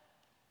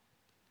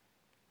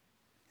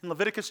 In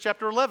Leviticus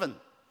chapter 11,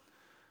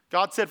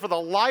 God said, "For the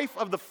life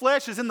of the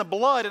flesh is in the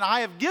blood, and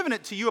I have given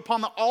it to you upon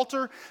the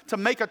altar to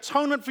make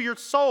atonement for your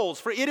souls.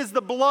 For it is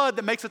the blood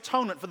that makes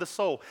atonement for the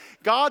soul."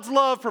 God's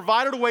love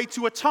provided a way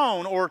to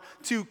atone or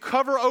to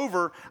cover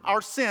over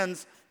our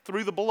sins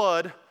through the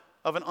blood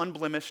of an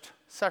unblemished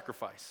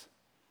sacrifice.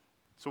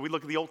 So we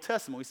look at the Old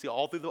Testament. We see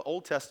all through the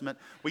Old Testament,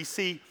 we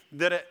see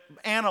that an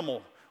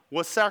animal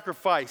was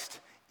sacrificed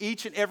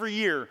each and every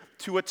year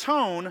to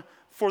atone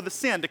for the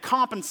sin, to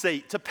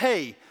compensate, to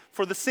pay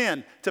for the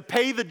sin, to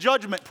pay the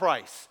judgment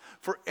price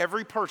for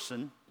every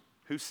person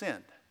who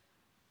sinned.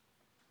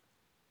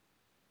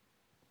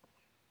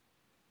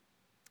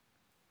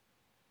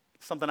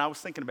 Something I was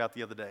thinking about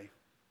the other day,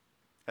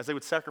 as they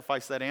would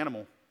sacrifice that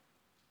animal,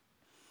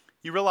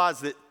 you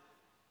realize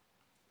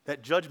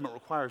that judgment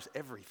requires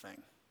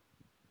everything.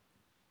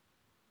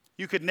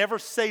 You could never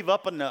save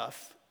up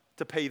enough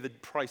to pay the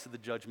price of the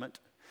judgment.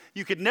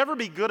 You could never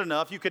be good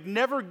enough. You could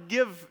never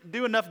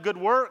do enough good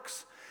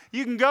works.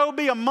 You can go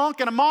be a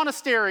monk in a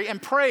monastery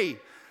and pray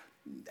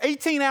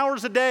 18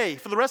 hours a day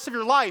for the rest of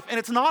your life, and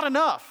it's not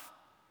enough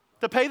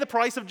to pay the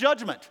price of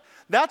judgment.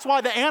 That's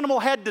why the animal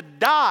had to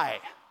die,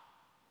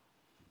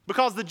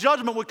 because the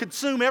judgment would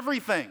consume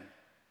everything.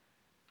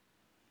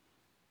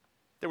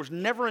 There was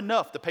never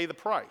enough to pay the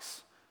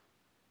price.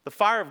 The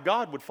fire of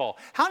God would fall.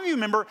 How many of you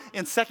remember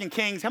in 2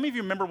 Kings, how many of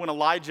you remember when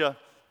Elijah,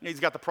 he's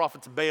got the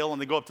prophets of Baal,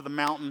 and they go up to the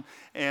mountain,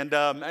 and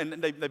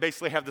they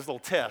basically have this little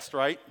test,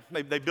 right?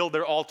 They build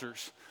their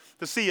altars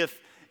to see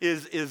if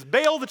is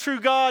Baal the true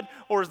God,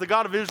 or is the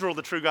God of Israel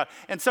the true God?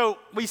 And so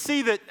we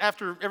see that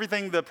after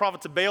everything the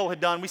prophets of Baal had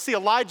done, we see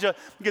Elijah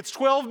gets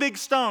 12 big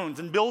stones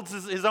and builds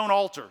his own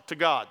altar to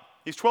God.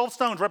 These 12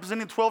 stones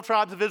representing the 12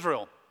 tribes of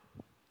Israel.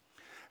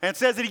 And it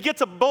says that he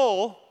gets a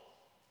bull,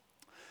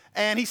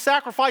 and he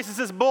sacrifices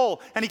this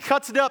bull, and he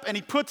cuts it up, and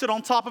he puts it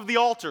on top of the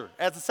altar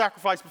as a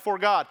sacrifice before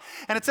God.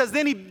 And it says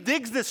then he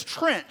digs this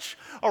trench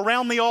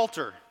around the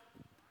altar.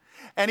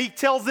 And he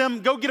tells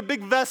them, go get a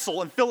big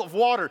vessel and fill it with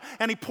water.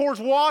 And he pours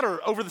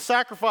water over the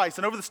sacrifice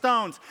and over the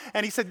stones.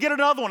 And he said, get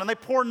another one. And they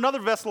poured another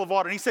vessel of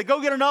water. And he said,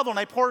 go get another one.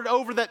 They poured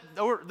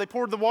they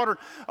poured the water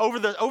over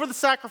the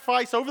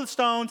sacrifice, over the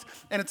stones.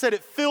 And it said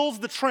it fills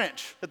the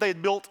trench that they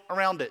had built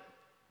around it.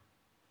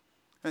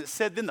 And it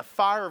said, then the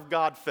fire of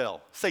God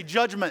fell. Say,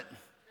 judgment.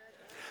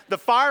 The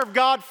fire of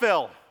God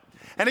fell.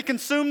 And it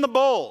consumed the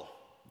bowl.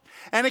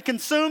 And it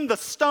consumed the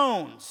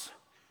stones.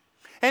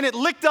 And it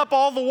licked up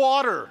all the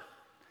water.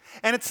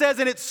 And it says,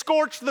 and it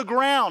scorched the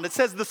ground. It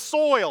says the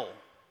soil.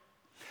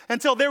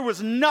 Until there was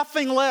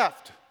nothing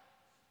left.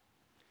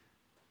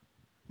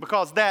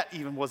 Because that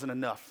even wasn't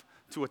enough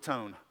to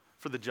atone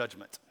for the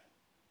judgment.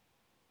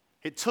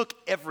 It took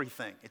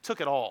everything. It took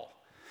it all.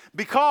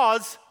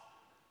 Because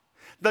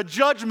the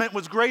judgment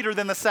was greater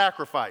than the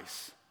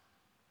sacrifice.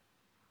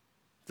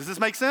 Does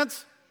this make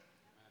sense?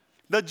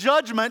 The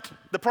judgment,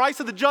 the price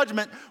of the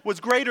judgment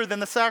was greater than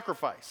the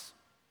sacrifice.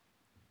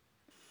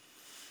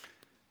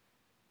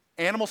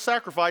 Animal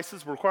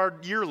sacrifices were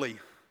required yearly,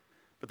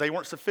 but they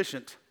weren't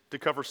sufficient to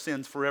cover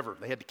sins forever.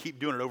 They had to keep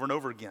doing it over and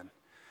over again.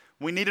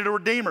 We needed a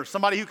redeemer,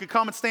 somebody who could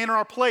come and stand in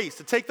our place,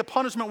 to take the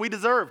punishment we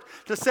deserved,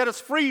 to set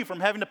us free from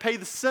having to pay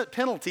the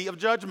penalty of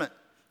judgment,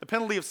 the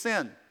penalty of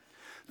sin.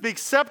 To be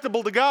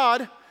acceptable to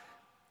God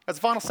as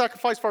a final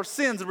sacrifice for our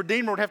sins, the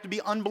redeemer would have to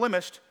be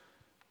unblemished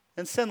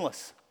and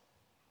sinless.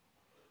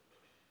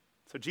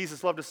 So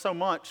Jesus loved us so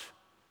much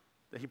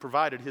that he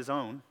provided his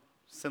own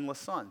sinless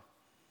son,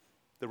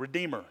 the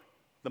Redeemer.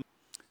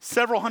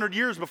 Several hundred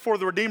years before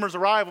the Redeemer's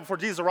arrival, before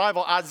Jesus'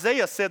 arrival,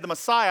 Isaiah said the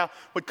Messiah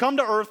would come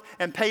to earth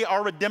and pay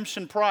our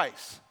redemption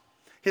price.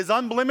 His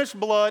unblemished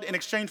blood in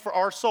exchange for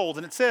our souls.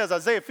 And it says,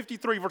 Isaiah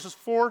 53 verses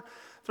 4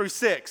 through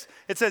 6.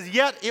 It says,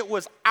 yet it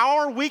was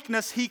our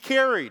weakness he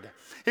carried.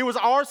 It was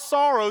our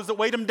sorrows that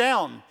weighed him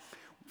down.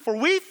 For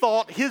we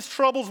thought his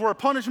troubles were a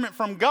punishment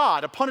from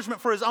God, a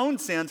punishment for his own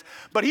sins,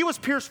 but he was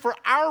pierced for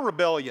our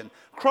rebellion,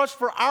 crushed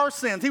for our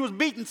sins. He was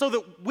beaten so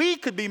that we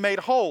could be made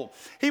whole.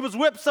 He was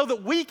whipped so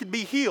that we could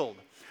be healed.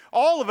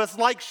 All of us,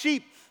 like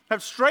sheep,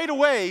 have strayed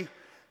away.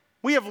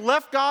 We have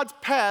left God's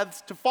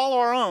paths to follow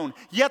our own,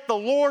 yet the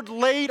Lord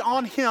laid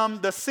on him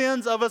the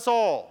sins of us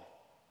all.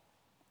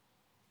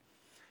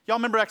 Y'all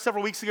remember back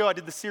several weeks ago I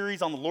did the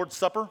series on the Lord's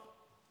Supper?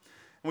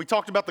 And we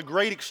talked about the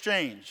great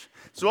exchange.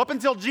 So up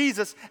until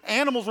Jesus,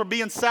 animals were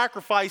being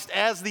sacrificed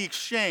as the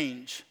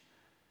exchange.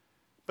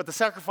 But the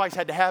sacrifice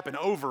had to happen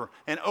over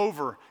and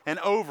over and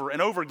over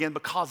and over again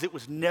because it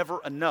was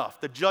never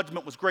enough. The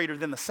judgment was greater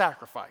than the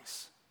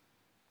sacrifice.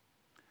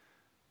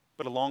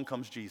 But along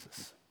comes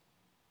Jesus.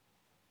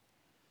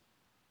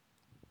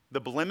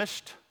 The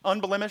blemished,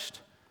 unblemished,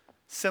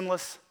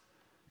 sinless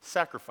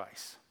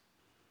sacrifice.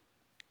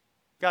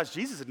 Guys,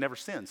 Jesus had never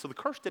sinned, so the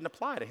curse didn't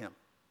apply to him.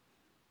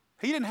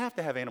 He didn't have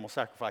to have animal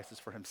sacrifices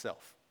for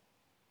himself.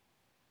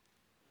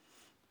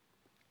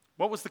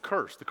 What was the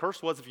curse? The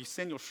curse was if you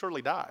sin, you'll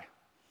surely die.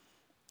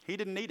 He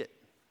didn't need it.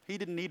 He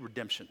didn't need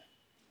redemption.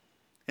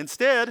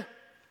 Instead,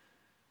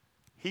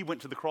 he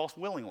went to the cross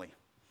willingly,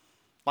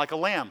 like a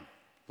lamb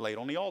laid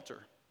on the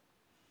altar.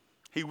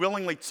 He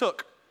willingly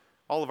took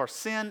all of our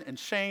sin and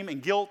shame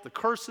and guilt, the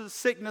curses,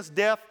 sickness,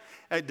 death,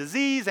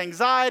 disease,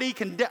 anxiety,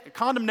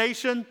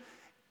 condemnation.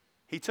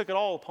 He took it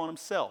all upon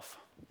himself.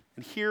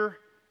 And here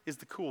is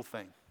the cool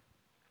thing.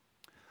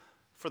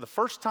 For the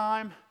first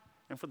time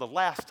and for the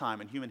last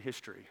time in human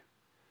history,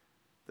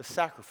 the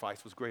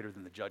sacrifice was greater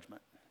than the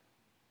judgment.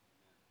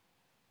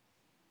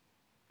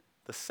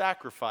 The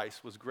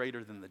sacrifice was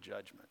greater than the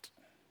judgment.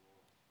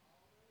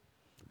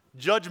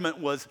 Judgment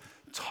was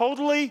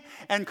totally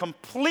and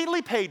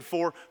completely paid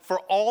for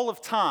all of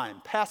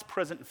time, past,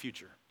 present, and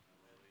future.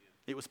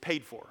 It was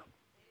paid for.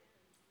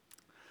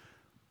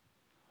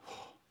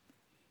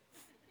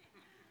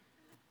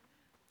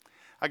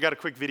 I got a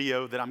quick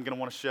video that I'm going to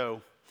want to show,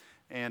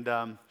 and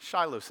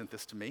Shiloh sent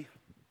this to me.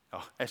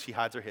 Oh, as she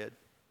hides her head.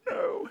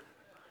 No.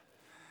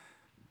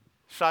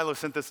 Shiloh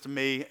sent this to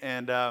me,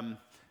 and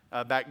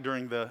back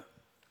during the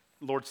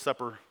Lord's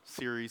Supper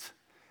series,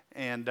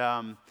 and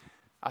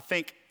I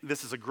think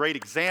this is a great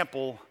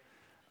example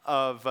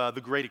of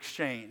the Great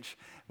Exchange.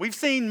 We've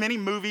seen many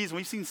movies, and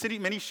we've seen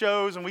many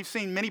shows, and we've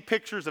seen many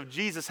pictures of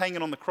Jesus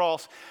hanging on the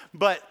cross,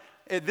 but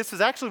this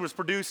was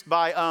produced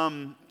by,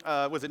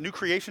 was it New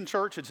Creation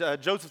Church? It's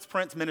Joseph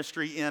Prince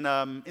Ministry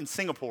in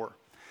Singapore.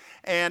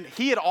 And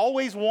he had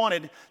always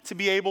wanted to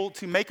be able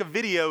to make a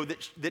video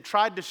that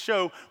tried to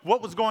show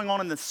what was going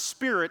on in the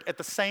spirit at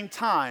the same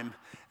time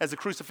as the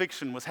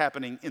crucifixion was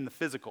happening in the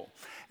physical.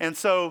 And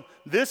so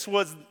this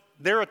was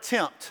their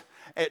attempt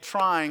at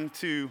trying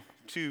to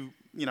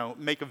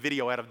make a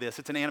video out of this.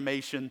 It's an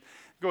animation.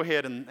 Go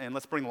ahead and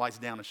let's bring the lights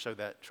down and show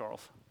that,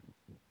 Charles.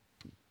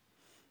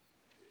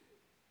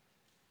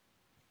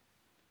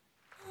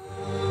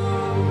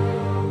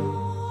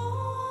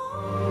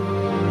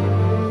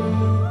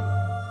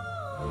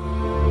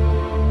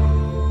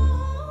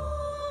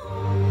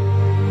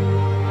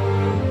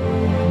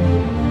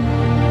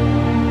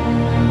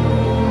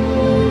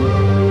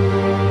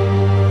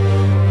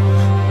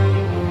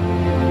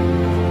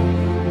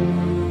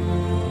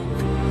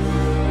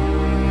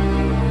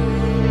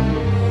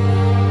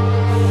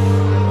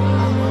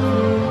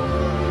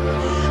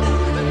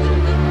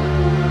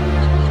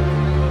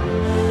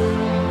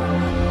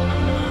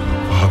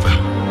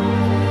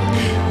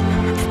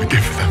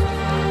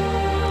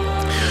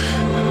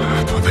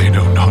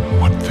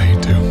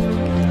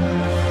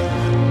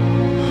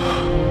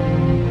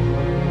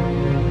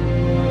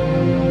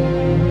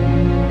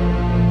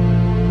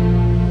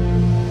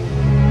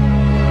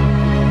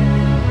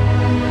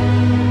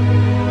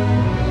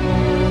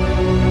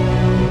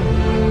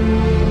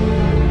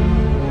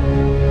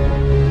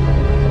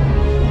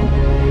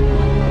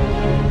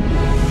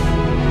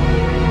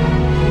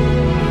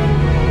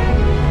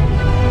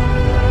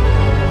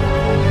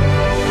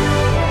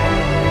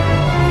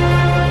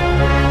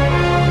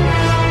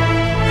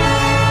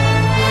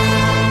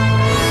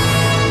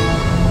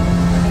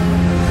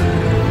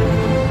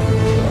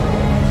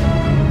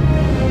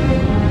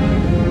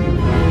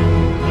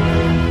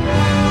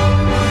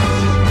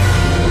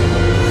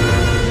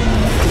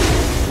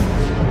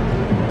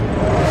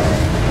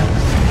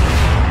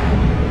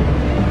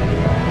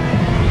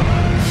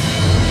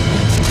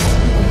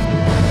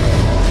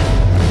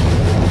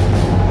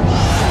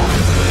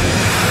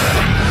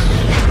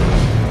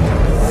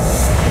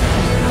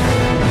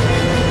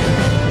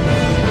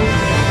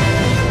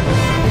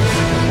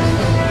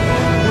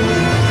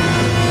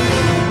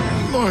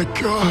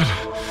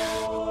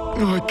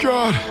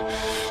 God,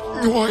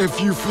 why have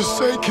you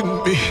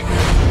forsaken me?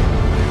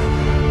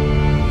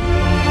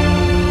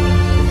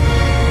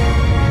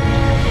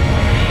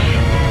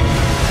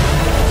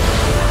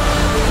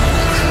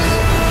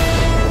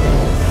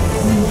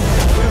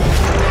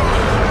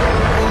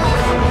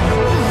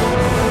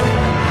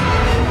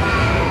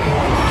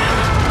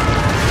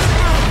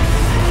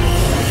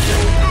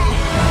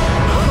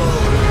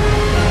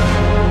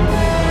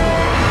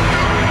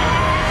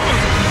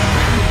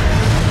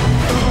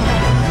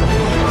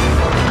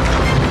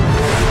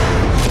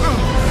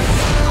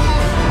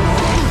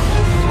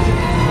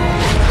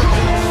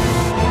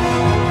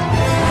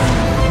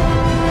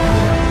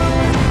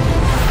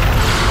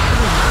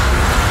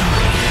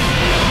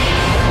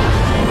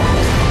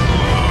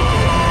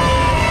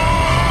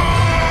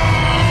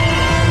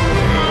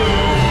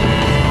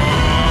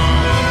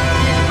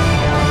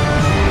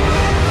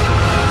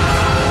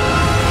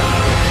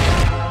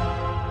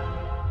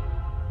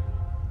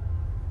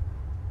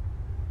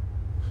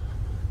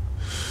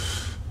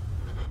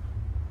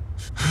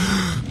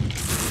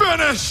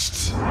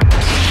 finished.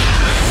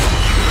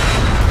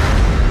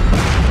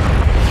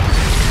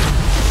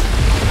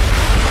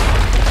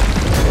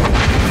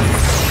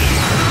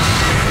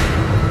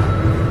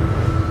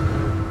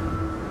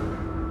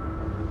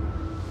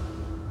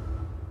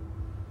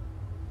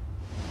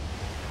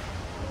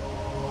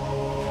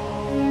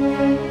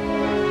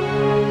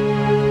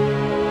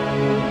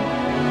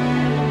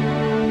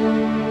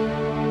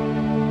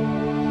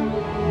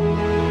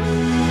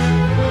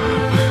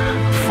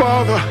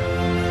 Father,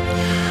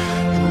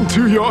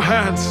 into your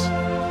hands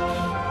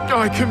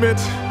I commit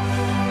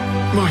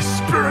my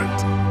spirit.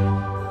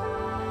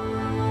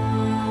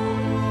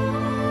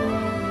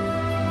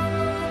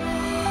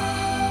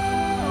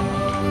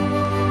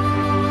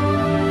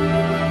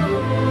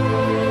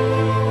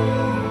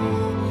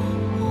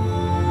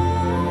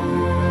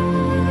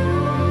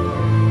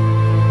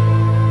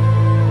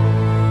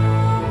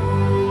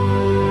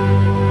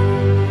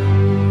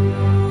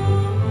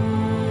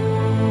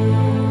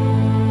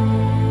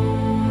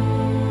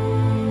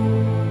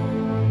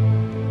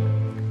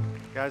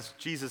 Guys,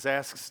 Jesus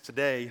asks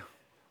today,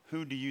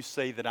 who do you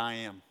say that I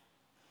am?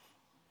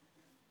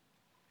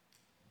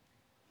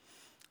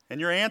 And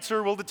your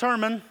answer will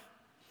determine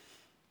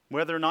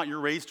whether or not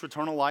you're raised to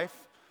eternal life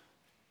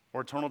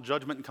or eternal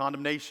judgment and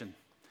condemnation.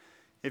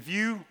 If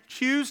you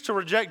choose to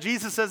reject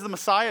Jesus as the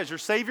Messiah, as your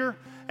Savior,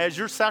 as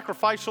your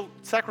sacrificial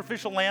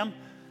lamb,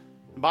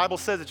 the Bible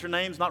says that your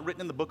name's not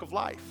written in the book of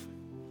life.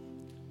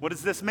 What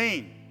does this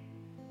mean?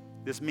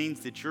 This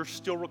means that you're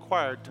still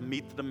required to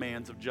meet the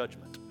demands of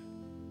judgment.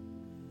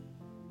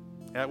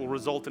 That will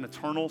result in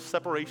eternal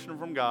separation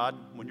from God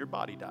when your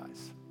body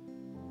dies.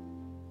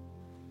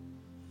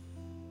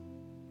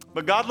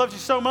 But God loves you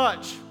so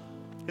much,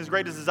 His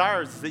greatest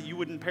desire is that you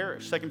wouldn't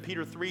perish. 2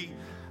 Peter 3,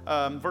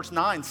 verse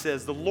 9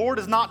 says, "The Lord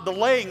is not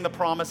delaying the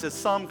promise as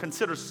some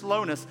consider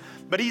slowness,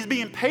 but He's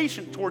being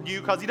patient toward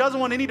you because He doesn't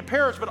want any to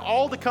perish, but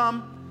all to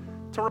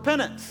come to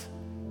repentance."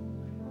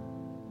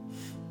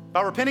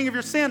 By repenting of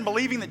your sin,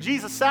 believing that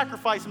Jesus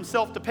sacrificed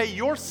Himself to pay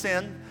your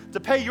sin, to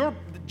pay your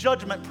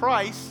judgment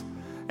price,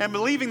 and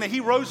believing that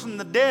He rose from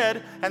the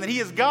dead and that He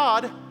is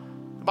God,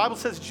 the Bible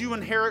says you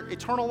inherit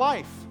eternal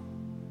life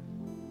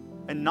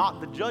and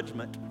not the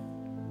judgment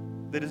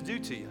that is due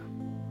to you.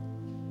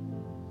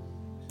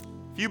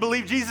 If you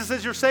believe Jesus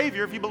as your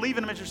Savior, if you believe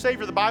in Him as your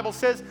Savior, the Bible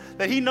says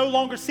that He no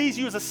longer sees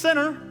you as a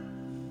sinner,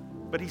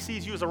 but He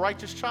sees you as a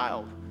righteous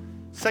child.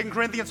 2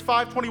 Corinthians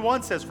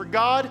 5:21 says, "For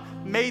God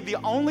made the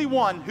only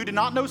one who did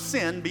not know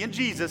sin, being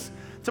Jesus,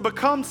 to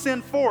become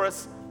sin for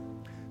us,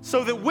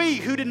 so that we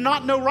who did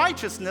not know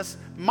righteousness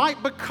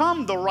might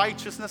become the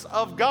righteousness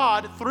of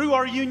God through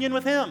our union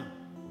with Him."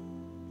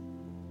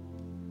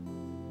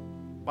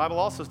 The Bible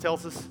also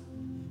tells us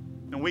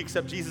when we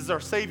accept Jesus as our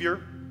Savior,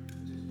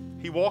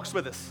 He walks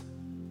with us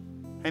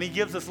and He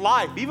gives us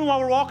life, even while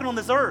we're walking on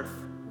this earth.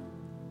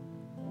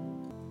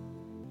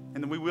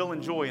 And then we will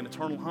enjoy an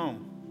eternal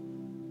home,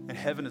 and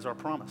heaven is our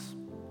promise.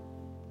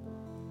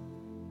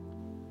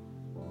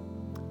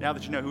 Now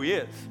that you know who He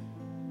is,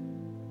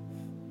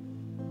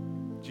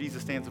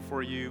 Jesus stands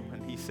before you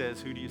and He says,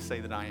 "Who do you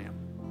say that I am?"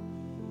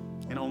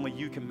 And only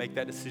you can make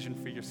that decision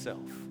for yourself.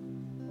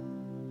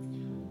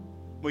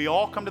 We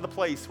all come to the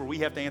place where we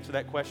have to answer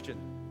that question.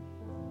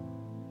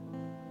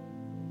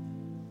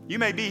 You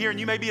may be here and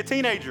you may be a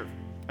teenager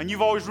and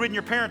you've always ridden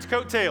your parents'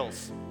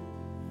 coattails.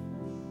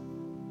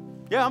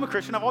 Yeah, I'm a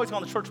Christian. I've always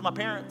gone to church with my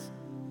parents.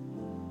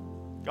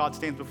 God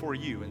stands before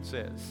you and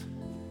says,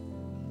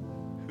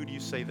 "Who do you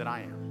say that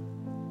I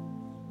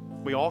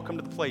am?" We all come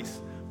to the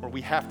place where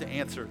we have to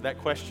answer that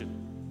question.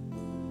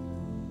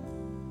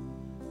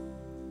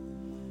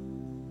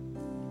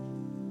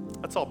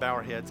 Let's all bow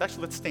our heads.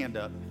 Actually, let's stand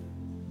up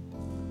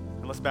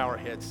and let's bow our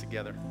heads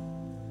together.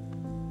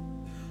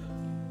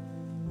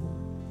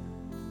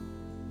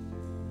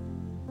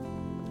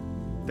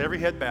 With every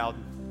head bowed,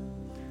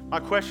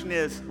 my question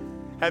is,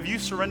 have you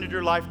surrendered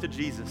your life to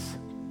Jesus?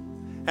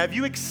 Have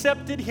you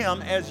accepted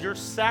Him as your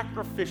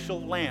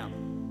sacrificial lamb?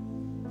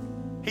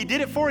 He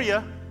did it for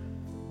you.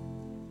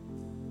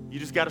 You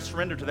just got to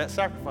surrender to that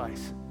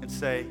sacrifice and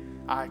say,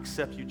 "I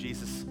accept you,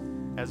 Jesus,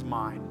 as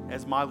mine,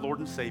 as my Lord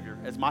and Savior,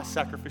 as my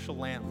sacrificial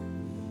lamb,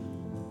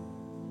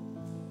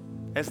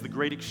 as the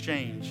great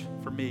exchange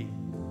for me."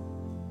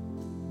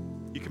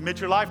 You commit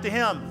your life to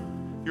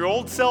Him. Your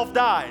old self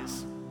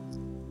dies.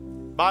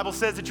 The Bible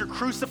says that you're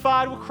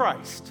crucified with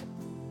Christ.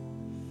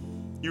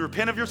 You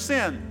repent of your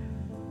sin.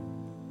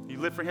 You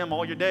live for Him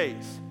all your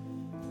days.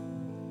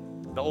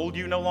 The old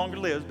you no longer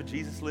lives, but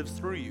Jesus lives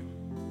through you.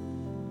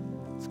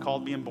 It's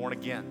called being born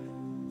again.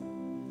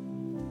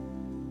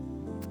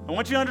 I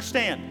want you to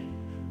understand,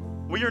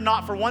 we are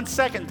not for 1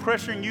 second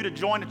pressuring you to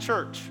join a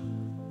church.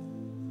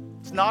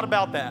 It's not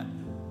about that.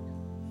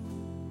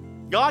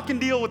 God can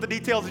deal with the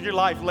details of your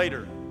life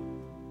later.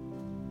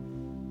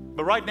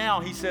 But right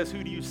now, He says,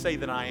 "Who do you say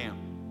that I am?"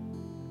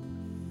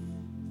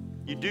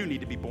 You do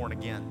need to be born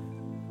again.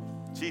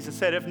 Jesus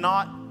said, if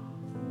not,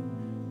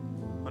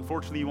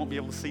 unfortunately, you won't be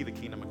able to see the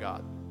kingdom of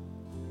God.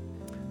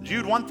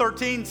 Jude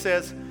 1:13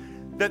 says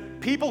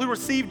that people who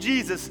receive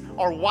Jesus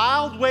are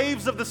wild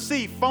waves of the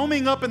sea,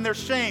 foaming up in their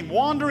shame,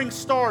 wandering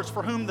stars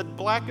for whom the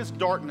blackest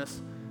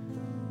darkness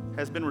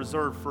has been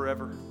reserved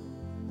forever.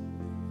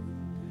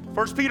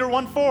 1 Peter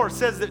 1:4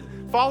 says that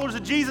followers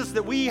of Jesus,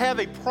 that we have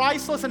a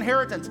priceless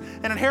inheritance,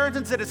 an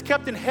inheritance that is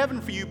kept in heaven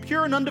for you,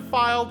 pure and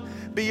undefiled,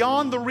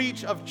 beyond the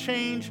reach of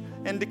change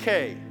and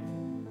decay.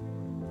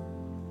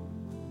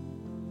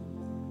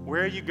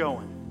 Where are you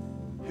going?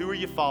 Who are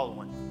you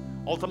following?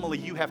 Ultimately,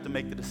 you have to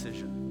make the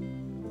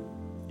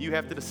decision. You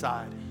have to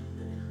decide.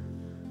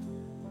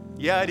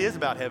 Yeah, it is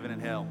about heaven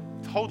and hell.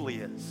 It totally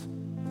is.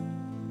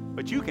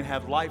 But you can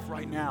have life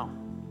right now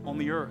on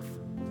the earth.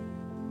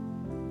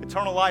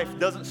 Eternal life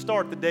doesn't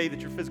start the day that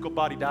your physical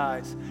body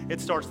dies.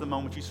 It starts the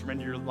moment you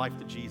surrender your life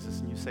to Jesus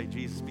and you say,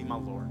 Jesus, be my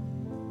Lord.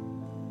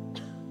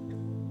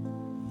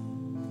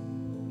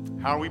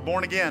 How are we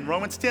born again?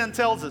 Romans 10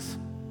 tells us,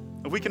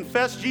 if we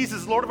confess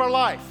Jesus as Lord of our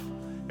life,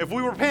 if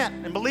we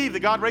repent and believe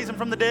that God raised him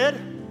from the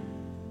dead,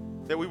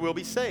 that we will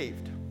be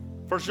saved.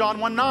 1 John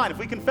 1:9, if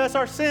we confess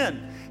our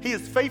sin, he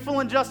is faithful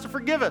and just to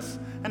forgive us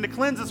and to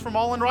cleanse us from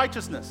all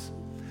unrighteousness.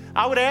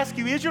 I would ask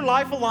you, is your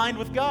life aligned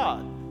with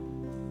God?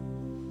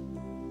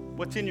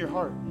 What's in your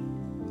heart?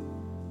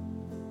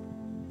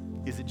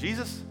 Is it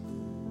Jesus?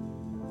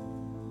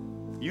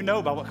 You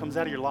know by what comes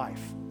out of your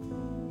life.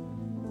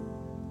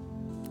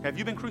 Have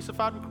you been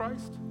crucified with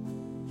Christ?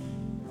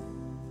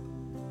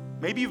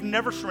 Maybe you've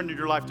never surrendered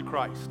your life to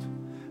Christ.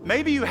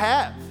 Maybe you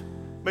have,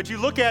 but you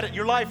look at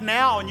your life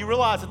now and you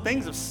realize that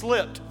things have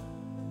slipped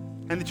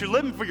and that you're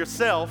living for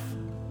yourself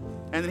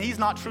and that he's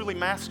not truly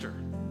master.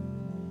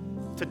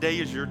 Today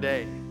is your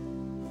day.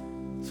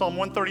 Psalm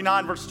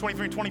 139, verses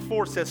 23 and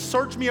 24 says,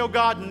 search me, O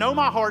God, know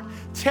my heart,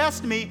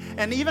 test me,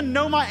 and even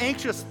know my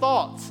anxious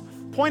thoughts.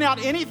 Point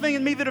out anything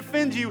in me that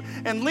offends you,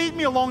 and lead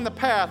me along the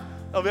path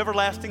of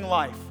everlasting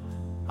life.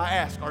 I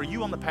ask, are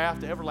you on the path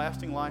to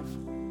everlasting life?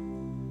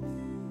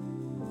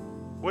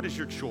 What is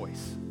your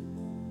choice?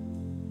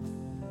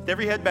 With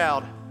every head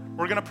bowed,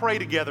 we're going to pray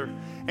together.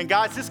 And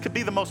guys, this could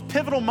be the most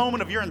pivotal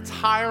moment of your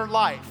entire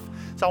life.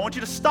 So I want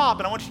you to stop,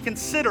 and I want you to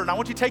consider, and I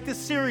want you to take this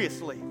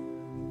seriously.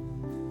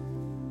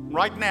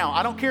 Right now,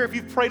 I don't care if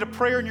you've prayed a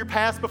prayer in your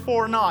past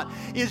before or not.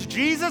 Is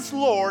Jesus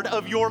Lord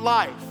of your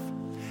life?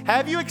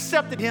 Have you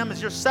accepted him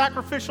as your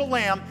sacrificial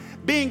lamb,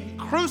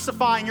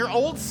 crucifying your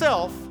old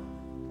self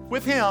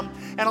with him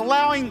and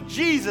allowing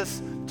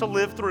Jesus to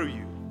live through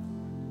you?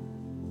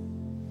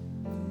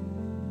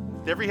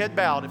 With every head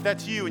bowed, if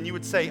that's you and you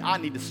would say, I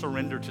need to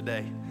surrender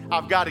today.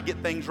 I've got to get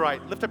things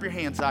right. Lift up your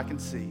hands so I can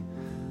see.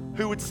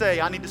 Who would say,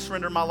 I need to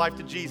surrender my life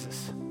to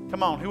Jesus?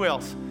 Come on, who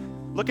else?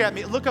 Look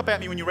up at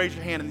me when you raise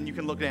your hand, and then you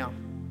can look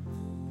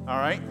down. All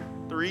right,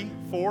 3,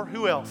 4,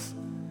 who else?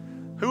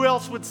 Who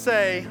else would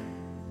say,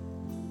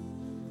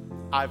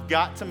 I've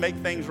got to make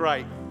things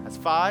right? That's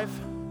 5.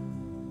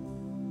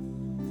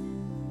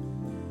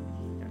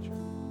 Gotcha.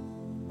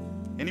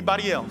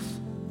 Anybody else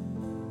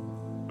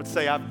would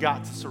say, I've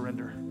got to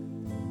surrender?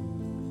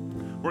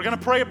 We're going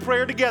to pray a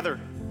prayer together.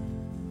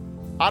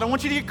 I don't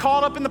want you to get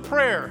caught up in the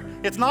prayer.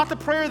 It's not the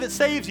prayer that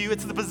saves you,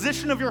 it's the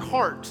position of your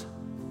heart.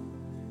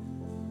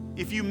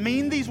 If you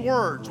mean these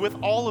words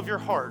with all of your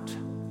heart,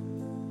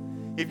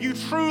 if you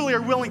truly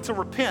are willing to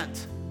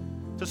repent,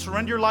 to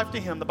surrender your life to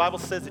him, the Bible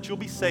says that you'll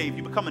be saved.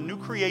 You become a new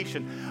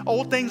creation.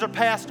 Old things are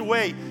passed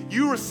away.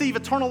 You receive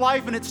eternal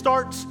life, and it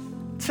starts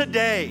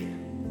today.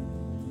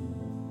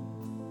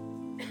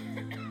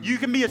 You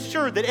can be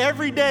assured that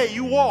every day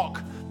you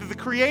walk, that the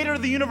creator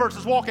of the universe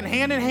is walking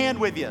hand in hand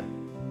with you.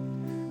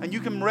 And you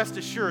can rest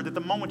assured that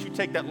the moment you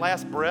take that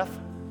last breath,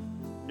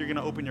 you're going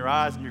to open your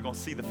eyes and you're going to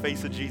see the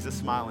face of Jesus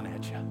smiling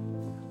at you.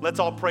 Let's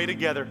all pray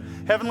together.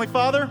 Heavenly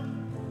Father,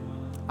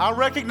 I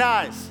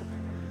recognize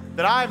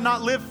that I have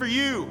not lived for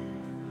you.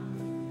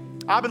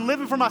 I've been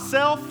living for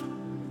myself,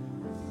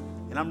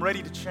 and I'm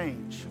ready to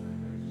change.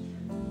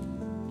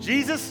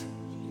 Jesus,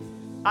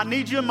 I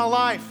need you in my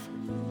life.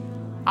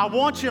 I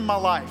want you in my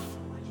life.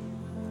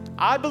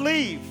 I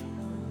believe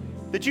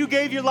that you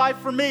gave your life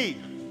for me.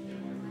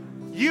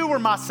 You were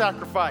my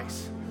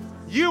sacrifice.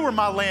 You were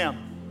my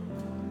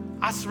lamb.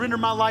 I surrender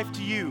my life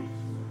to you.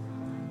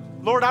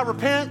 Lord, I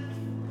repent.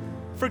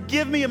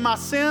 Forgive me of my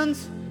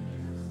sins.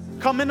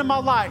 Come into my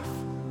life.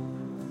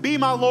 Be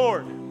my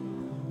Lord.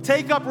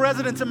 Take up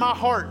residence in my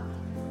heart.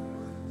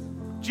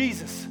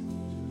 Jesus,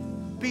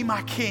 be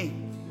my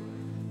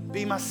King.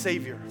 Be my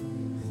Savior.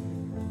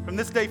 From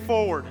this day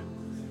forward,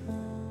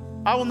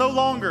 I will no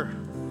longer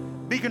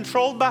be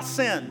controlled by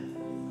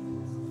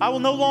sin. I will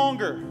no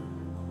longer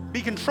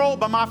be controlled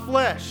by my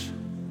flesh.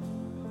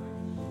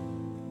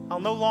 I'll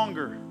no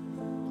longer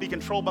be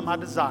controlled by my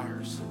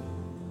desires,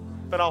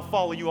 but I'll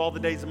follow you all the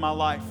days of my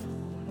life.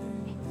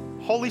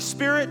 Holy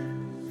Spirit,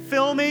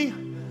 fill me,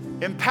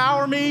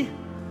 empower me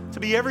to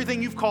be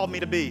everything you've called me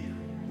to be.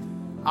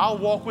 I'll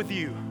walk with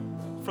you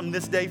from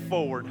this day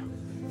forward.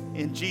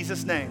 In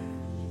Jesus' name,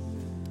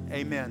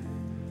 amen.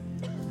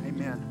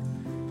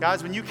 Amen.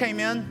 Guys, when you came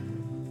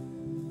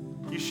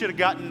in, you should have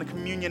gotten the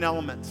communion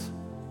elements.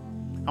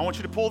 I want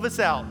you to pull this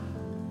out.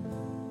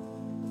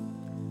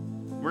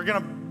 We're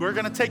going to we're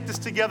going to take this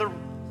together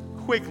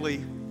quickly.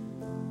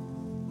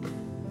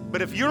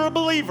 But if you're a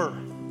believer,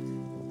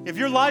 if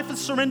your life is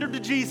surrendered to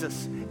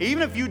Jesus,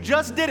 even if you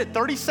just did it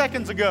 30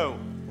 seconds ago,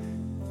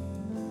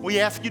 we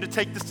ask you to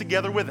take this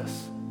together with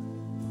us.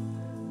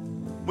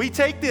 We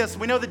take this,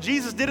 we know that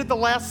Jesus did it the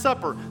Last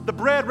Supper, the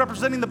bread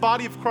representing the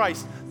body of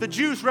Christ, the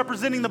juice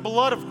representing the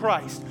blood of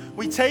Christ.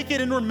 We take it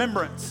in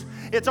remembrance.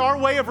 It's our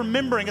way of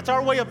remembering, it's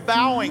our way of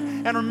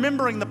bowing and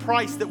remembering the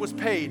price that was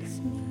paid.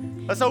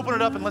 Let's open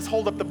it up and let's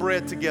hold up the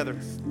bread together.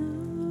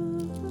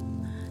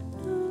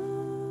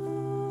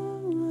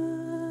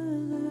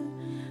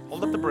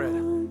 Hold up the bread.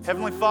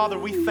 Heavenly Father,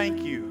 we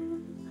thank you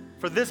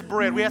for this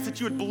bread. We ask that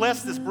you would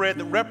bless this bread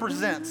that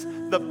represents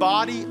the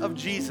body of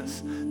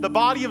Jesus. The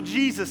body of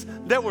Jesus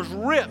that was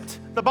ripped.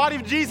 The body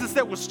of Jesus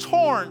that was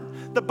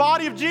torn. The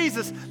body of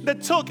Jesus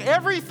that took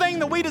everything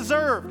that we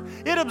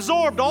deserved. It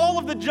absorbed all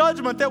of the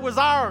judgment that was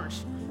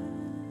ours.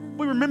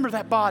 We remember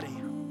that body.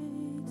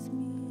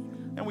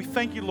 And we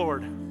thank you,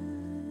 Lord,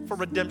 for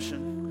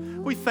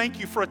redemption. We thank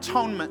you for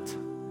atonement.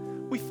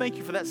 We thank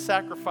you for that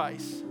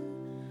sacrifice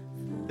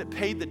that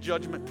paid the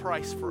judgment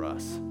price for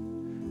us.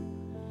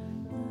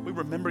 We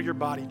remember your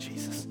body,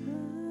 Jesus.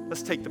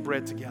 Let's take the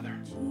bread together.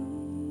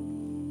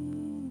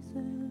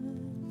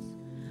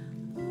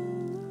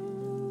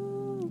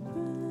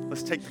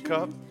 Let's take the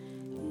cup.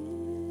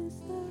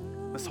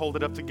 Let's hold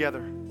it up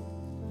together.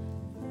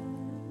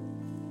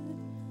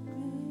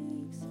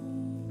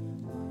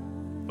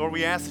 Lord,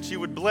 we ask that you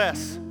would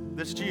bless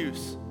this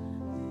juice.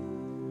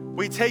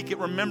 We take it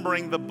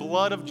remembering the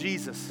blood of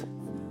Jesus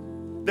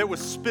that was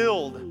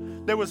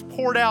spilled, that was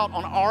poured out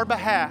on our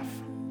behalf.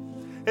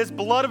 It's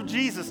blood of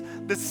Jesus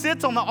that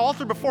sits on the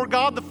altar before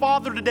God the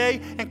Father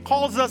today and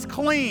calls us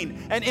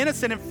clean and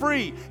innocent and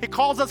free. It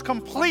calls us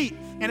complete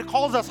and it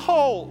calls us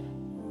whole.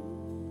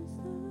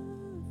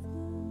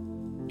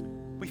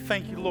 We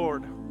thank you,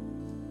 Lord,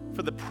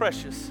 for the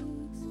precious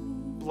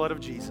blood of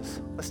Jesus.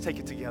 Let's take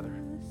it together.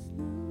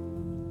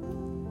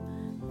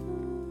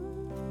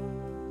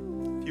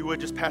 If you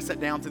would, just pass that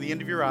down to the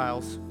end of your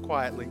aisles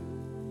quietly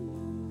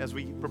as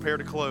we prepare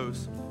to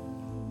close.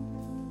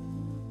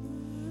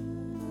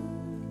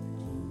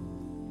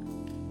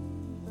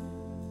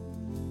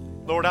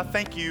 Lord, I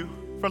thank you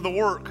for the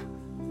work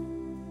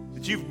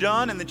that you've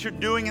done and that you're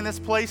doing in this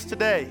place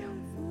today.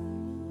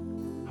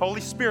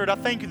 Holy Spirit, I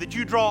thank you that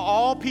you draw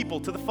all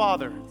people to the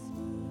Father.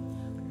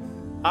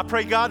 I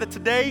pray, God, that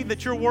today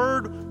that your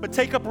word would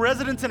take up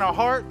residence in our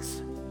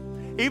hearts.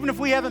 Even if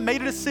we haven't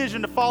made a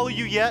decision to follow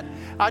you yet,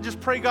 I just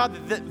pray, God,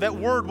 that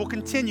word will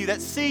continue,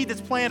 that seed that's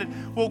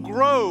planted will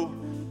grow,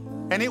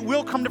 and it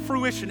will come to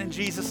fruition in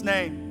Jesus'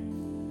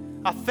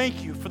 name. I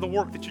thank you for the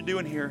work that you're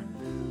doing here.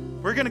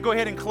 We're going to go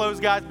ahead and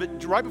close, guys,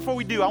 but right before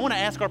we do, I want to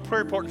ask our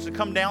prayer partners to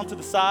come down to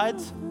the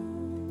sides.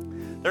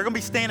 They're going to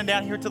be standing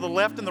down here to the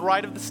left and the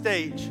right of the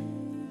stage.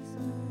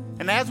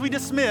 And as we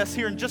dismiss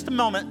here in just a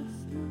moment,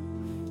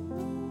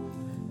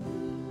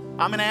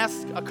 I'm going to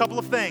ask a couple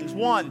of things.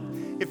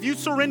 One, if you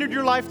surrendered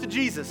your life to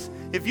Jesus,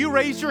 if you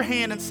raised your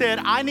hand and said,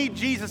 I need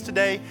Jesus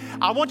today,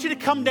 I want you to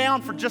come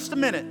down for just a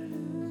minute.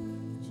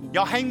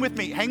 Y'all hang with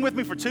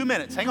me for 2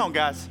 minutes. Hang on,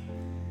 guys.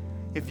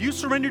 If you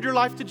surrendered your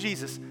life to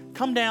Jesus,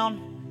 come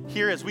down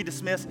here as we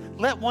dismiss.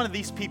 Let one of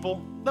these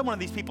people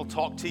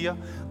talk to you.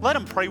 Let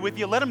them pray with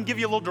you. Let them give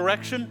you a little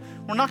direction.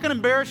 We're not going to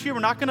embarrass you. We're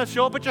not going to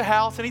show up at your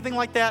house, anything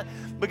like that.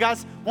 But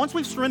guys, once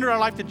we've surrendered our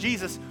life to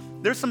Jesus,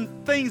 there's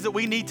some things that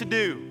we need to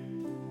do.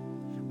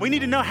 We need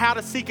to know how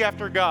to seek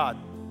after God.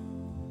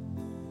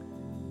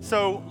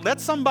 So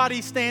let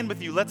somebody stand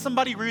with you. Let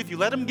somebody agree with you.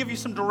 Let them give you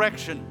some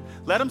direction.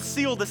 Let them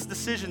seal this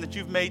decision that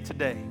you've made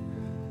today.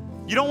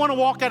 You don't want to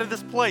walk out of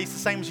this place the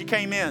same as you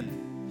came in.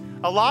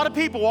 A lot of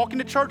people walk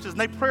into churches and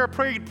they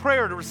pray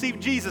prayer to receive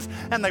Jesus,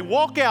 and they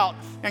walk out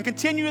and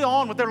continue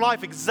on with their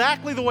life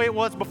exactly the way it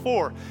was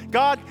before.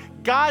 God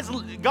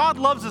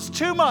loves us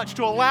too much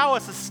to allow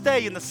us to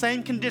stay in the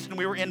same condition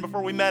we were in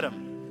before we met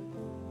him.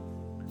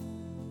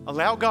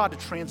 Allow God to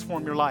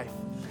transform your life.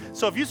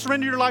 So if you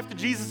surrender your life to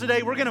Jesus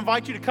today, we're going to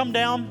invite you to come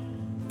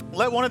down.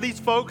 Let one of these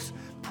folks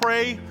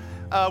pray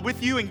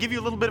with you and give you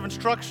a little bit of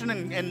instruction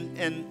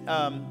and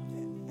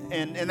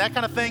that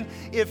kind of thing.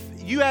 If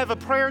you have a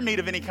prayer need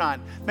of any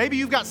kind, maybe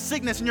you've got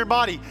sickness in your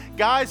body.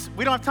 Guys,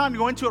 we don't have time to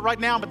go into it right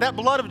now, but that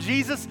blood of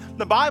Jesus,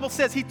 the Bible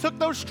says he took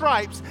those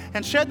stripes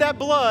and shed that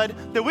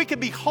blood that we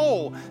could be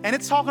whole. And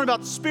it's talking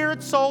about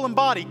spirit, soul, and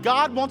body.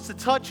 God wants to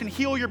touch and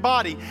heal your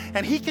body,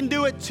 and he can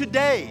do it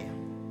today.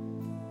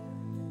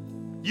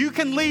 You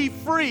can leave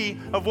free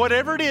of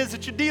whatever it is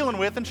that you're dealing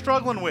with and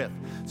struggling with.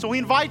 So we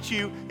invite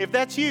you, if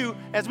that's you,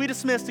 as we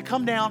dismiss, to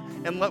come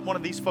down and let one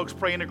of these folks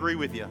pray and agree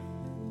with you.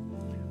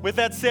 With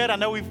that said, I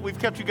know we've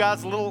kept you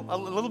guys a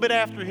little bit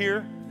after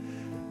here,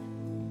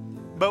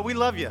 but we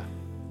love you,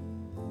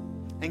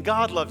 and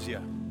God loves you.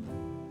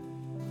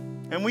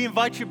 And we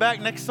invite you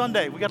back next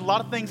Sunday. We got a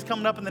lot of things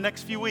coming up in the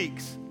next few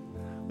weeks.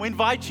 We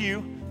invite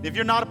you, if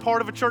you're not a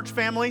part of a church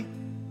family,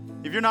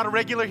 if you're not a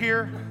regular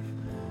here,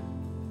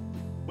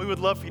 we would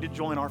love for you to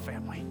join our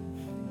family.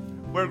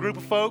 We're a group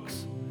of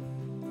folks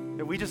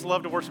that we just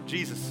love to worship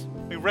Jesus.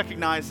 We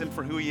recognize him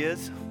for who he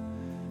is,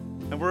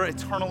 and we're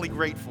eternally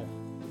grateful.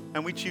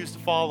 And we choose to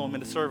follow him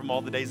and to serve him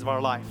all the days of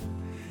our life.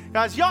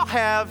 Guys, y'all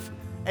have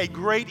a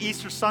great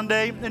Easter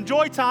Sunday.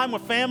 Enjoy time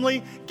with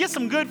family. Get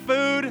some good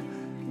food.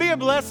 Be a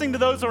blessing to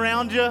those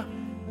around you.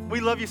 We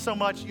love you so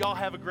much. Y'all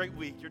have a great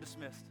week. You're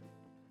dismissed.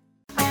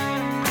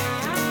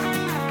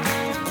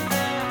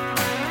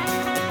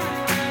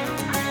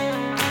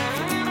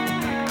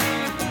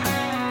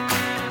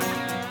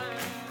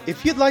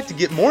 If you'd like to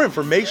get more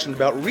information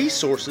about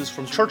resources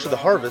from Church of the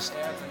Harvest,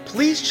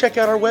 please check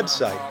out our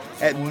website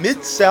at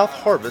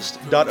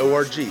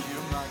midsouthharvest.org.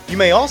 You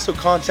may also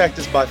contact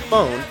us by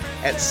phone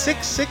at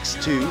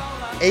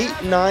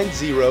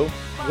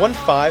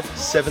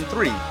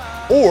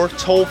 662-890-1573 or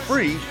toll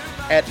free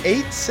at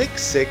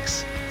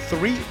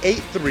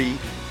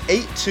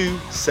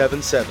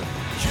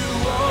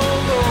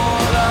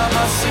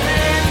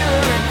 866-383-8277.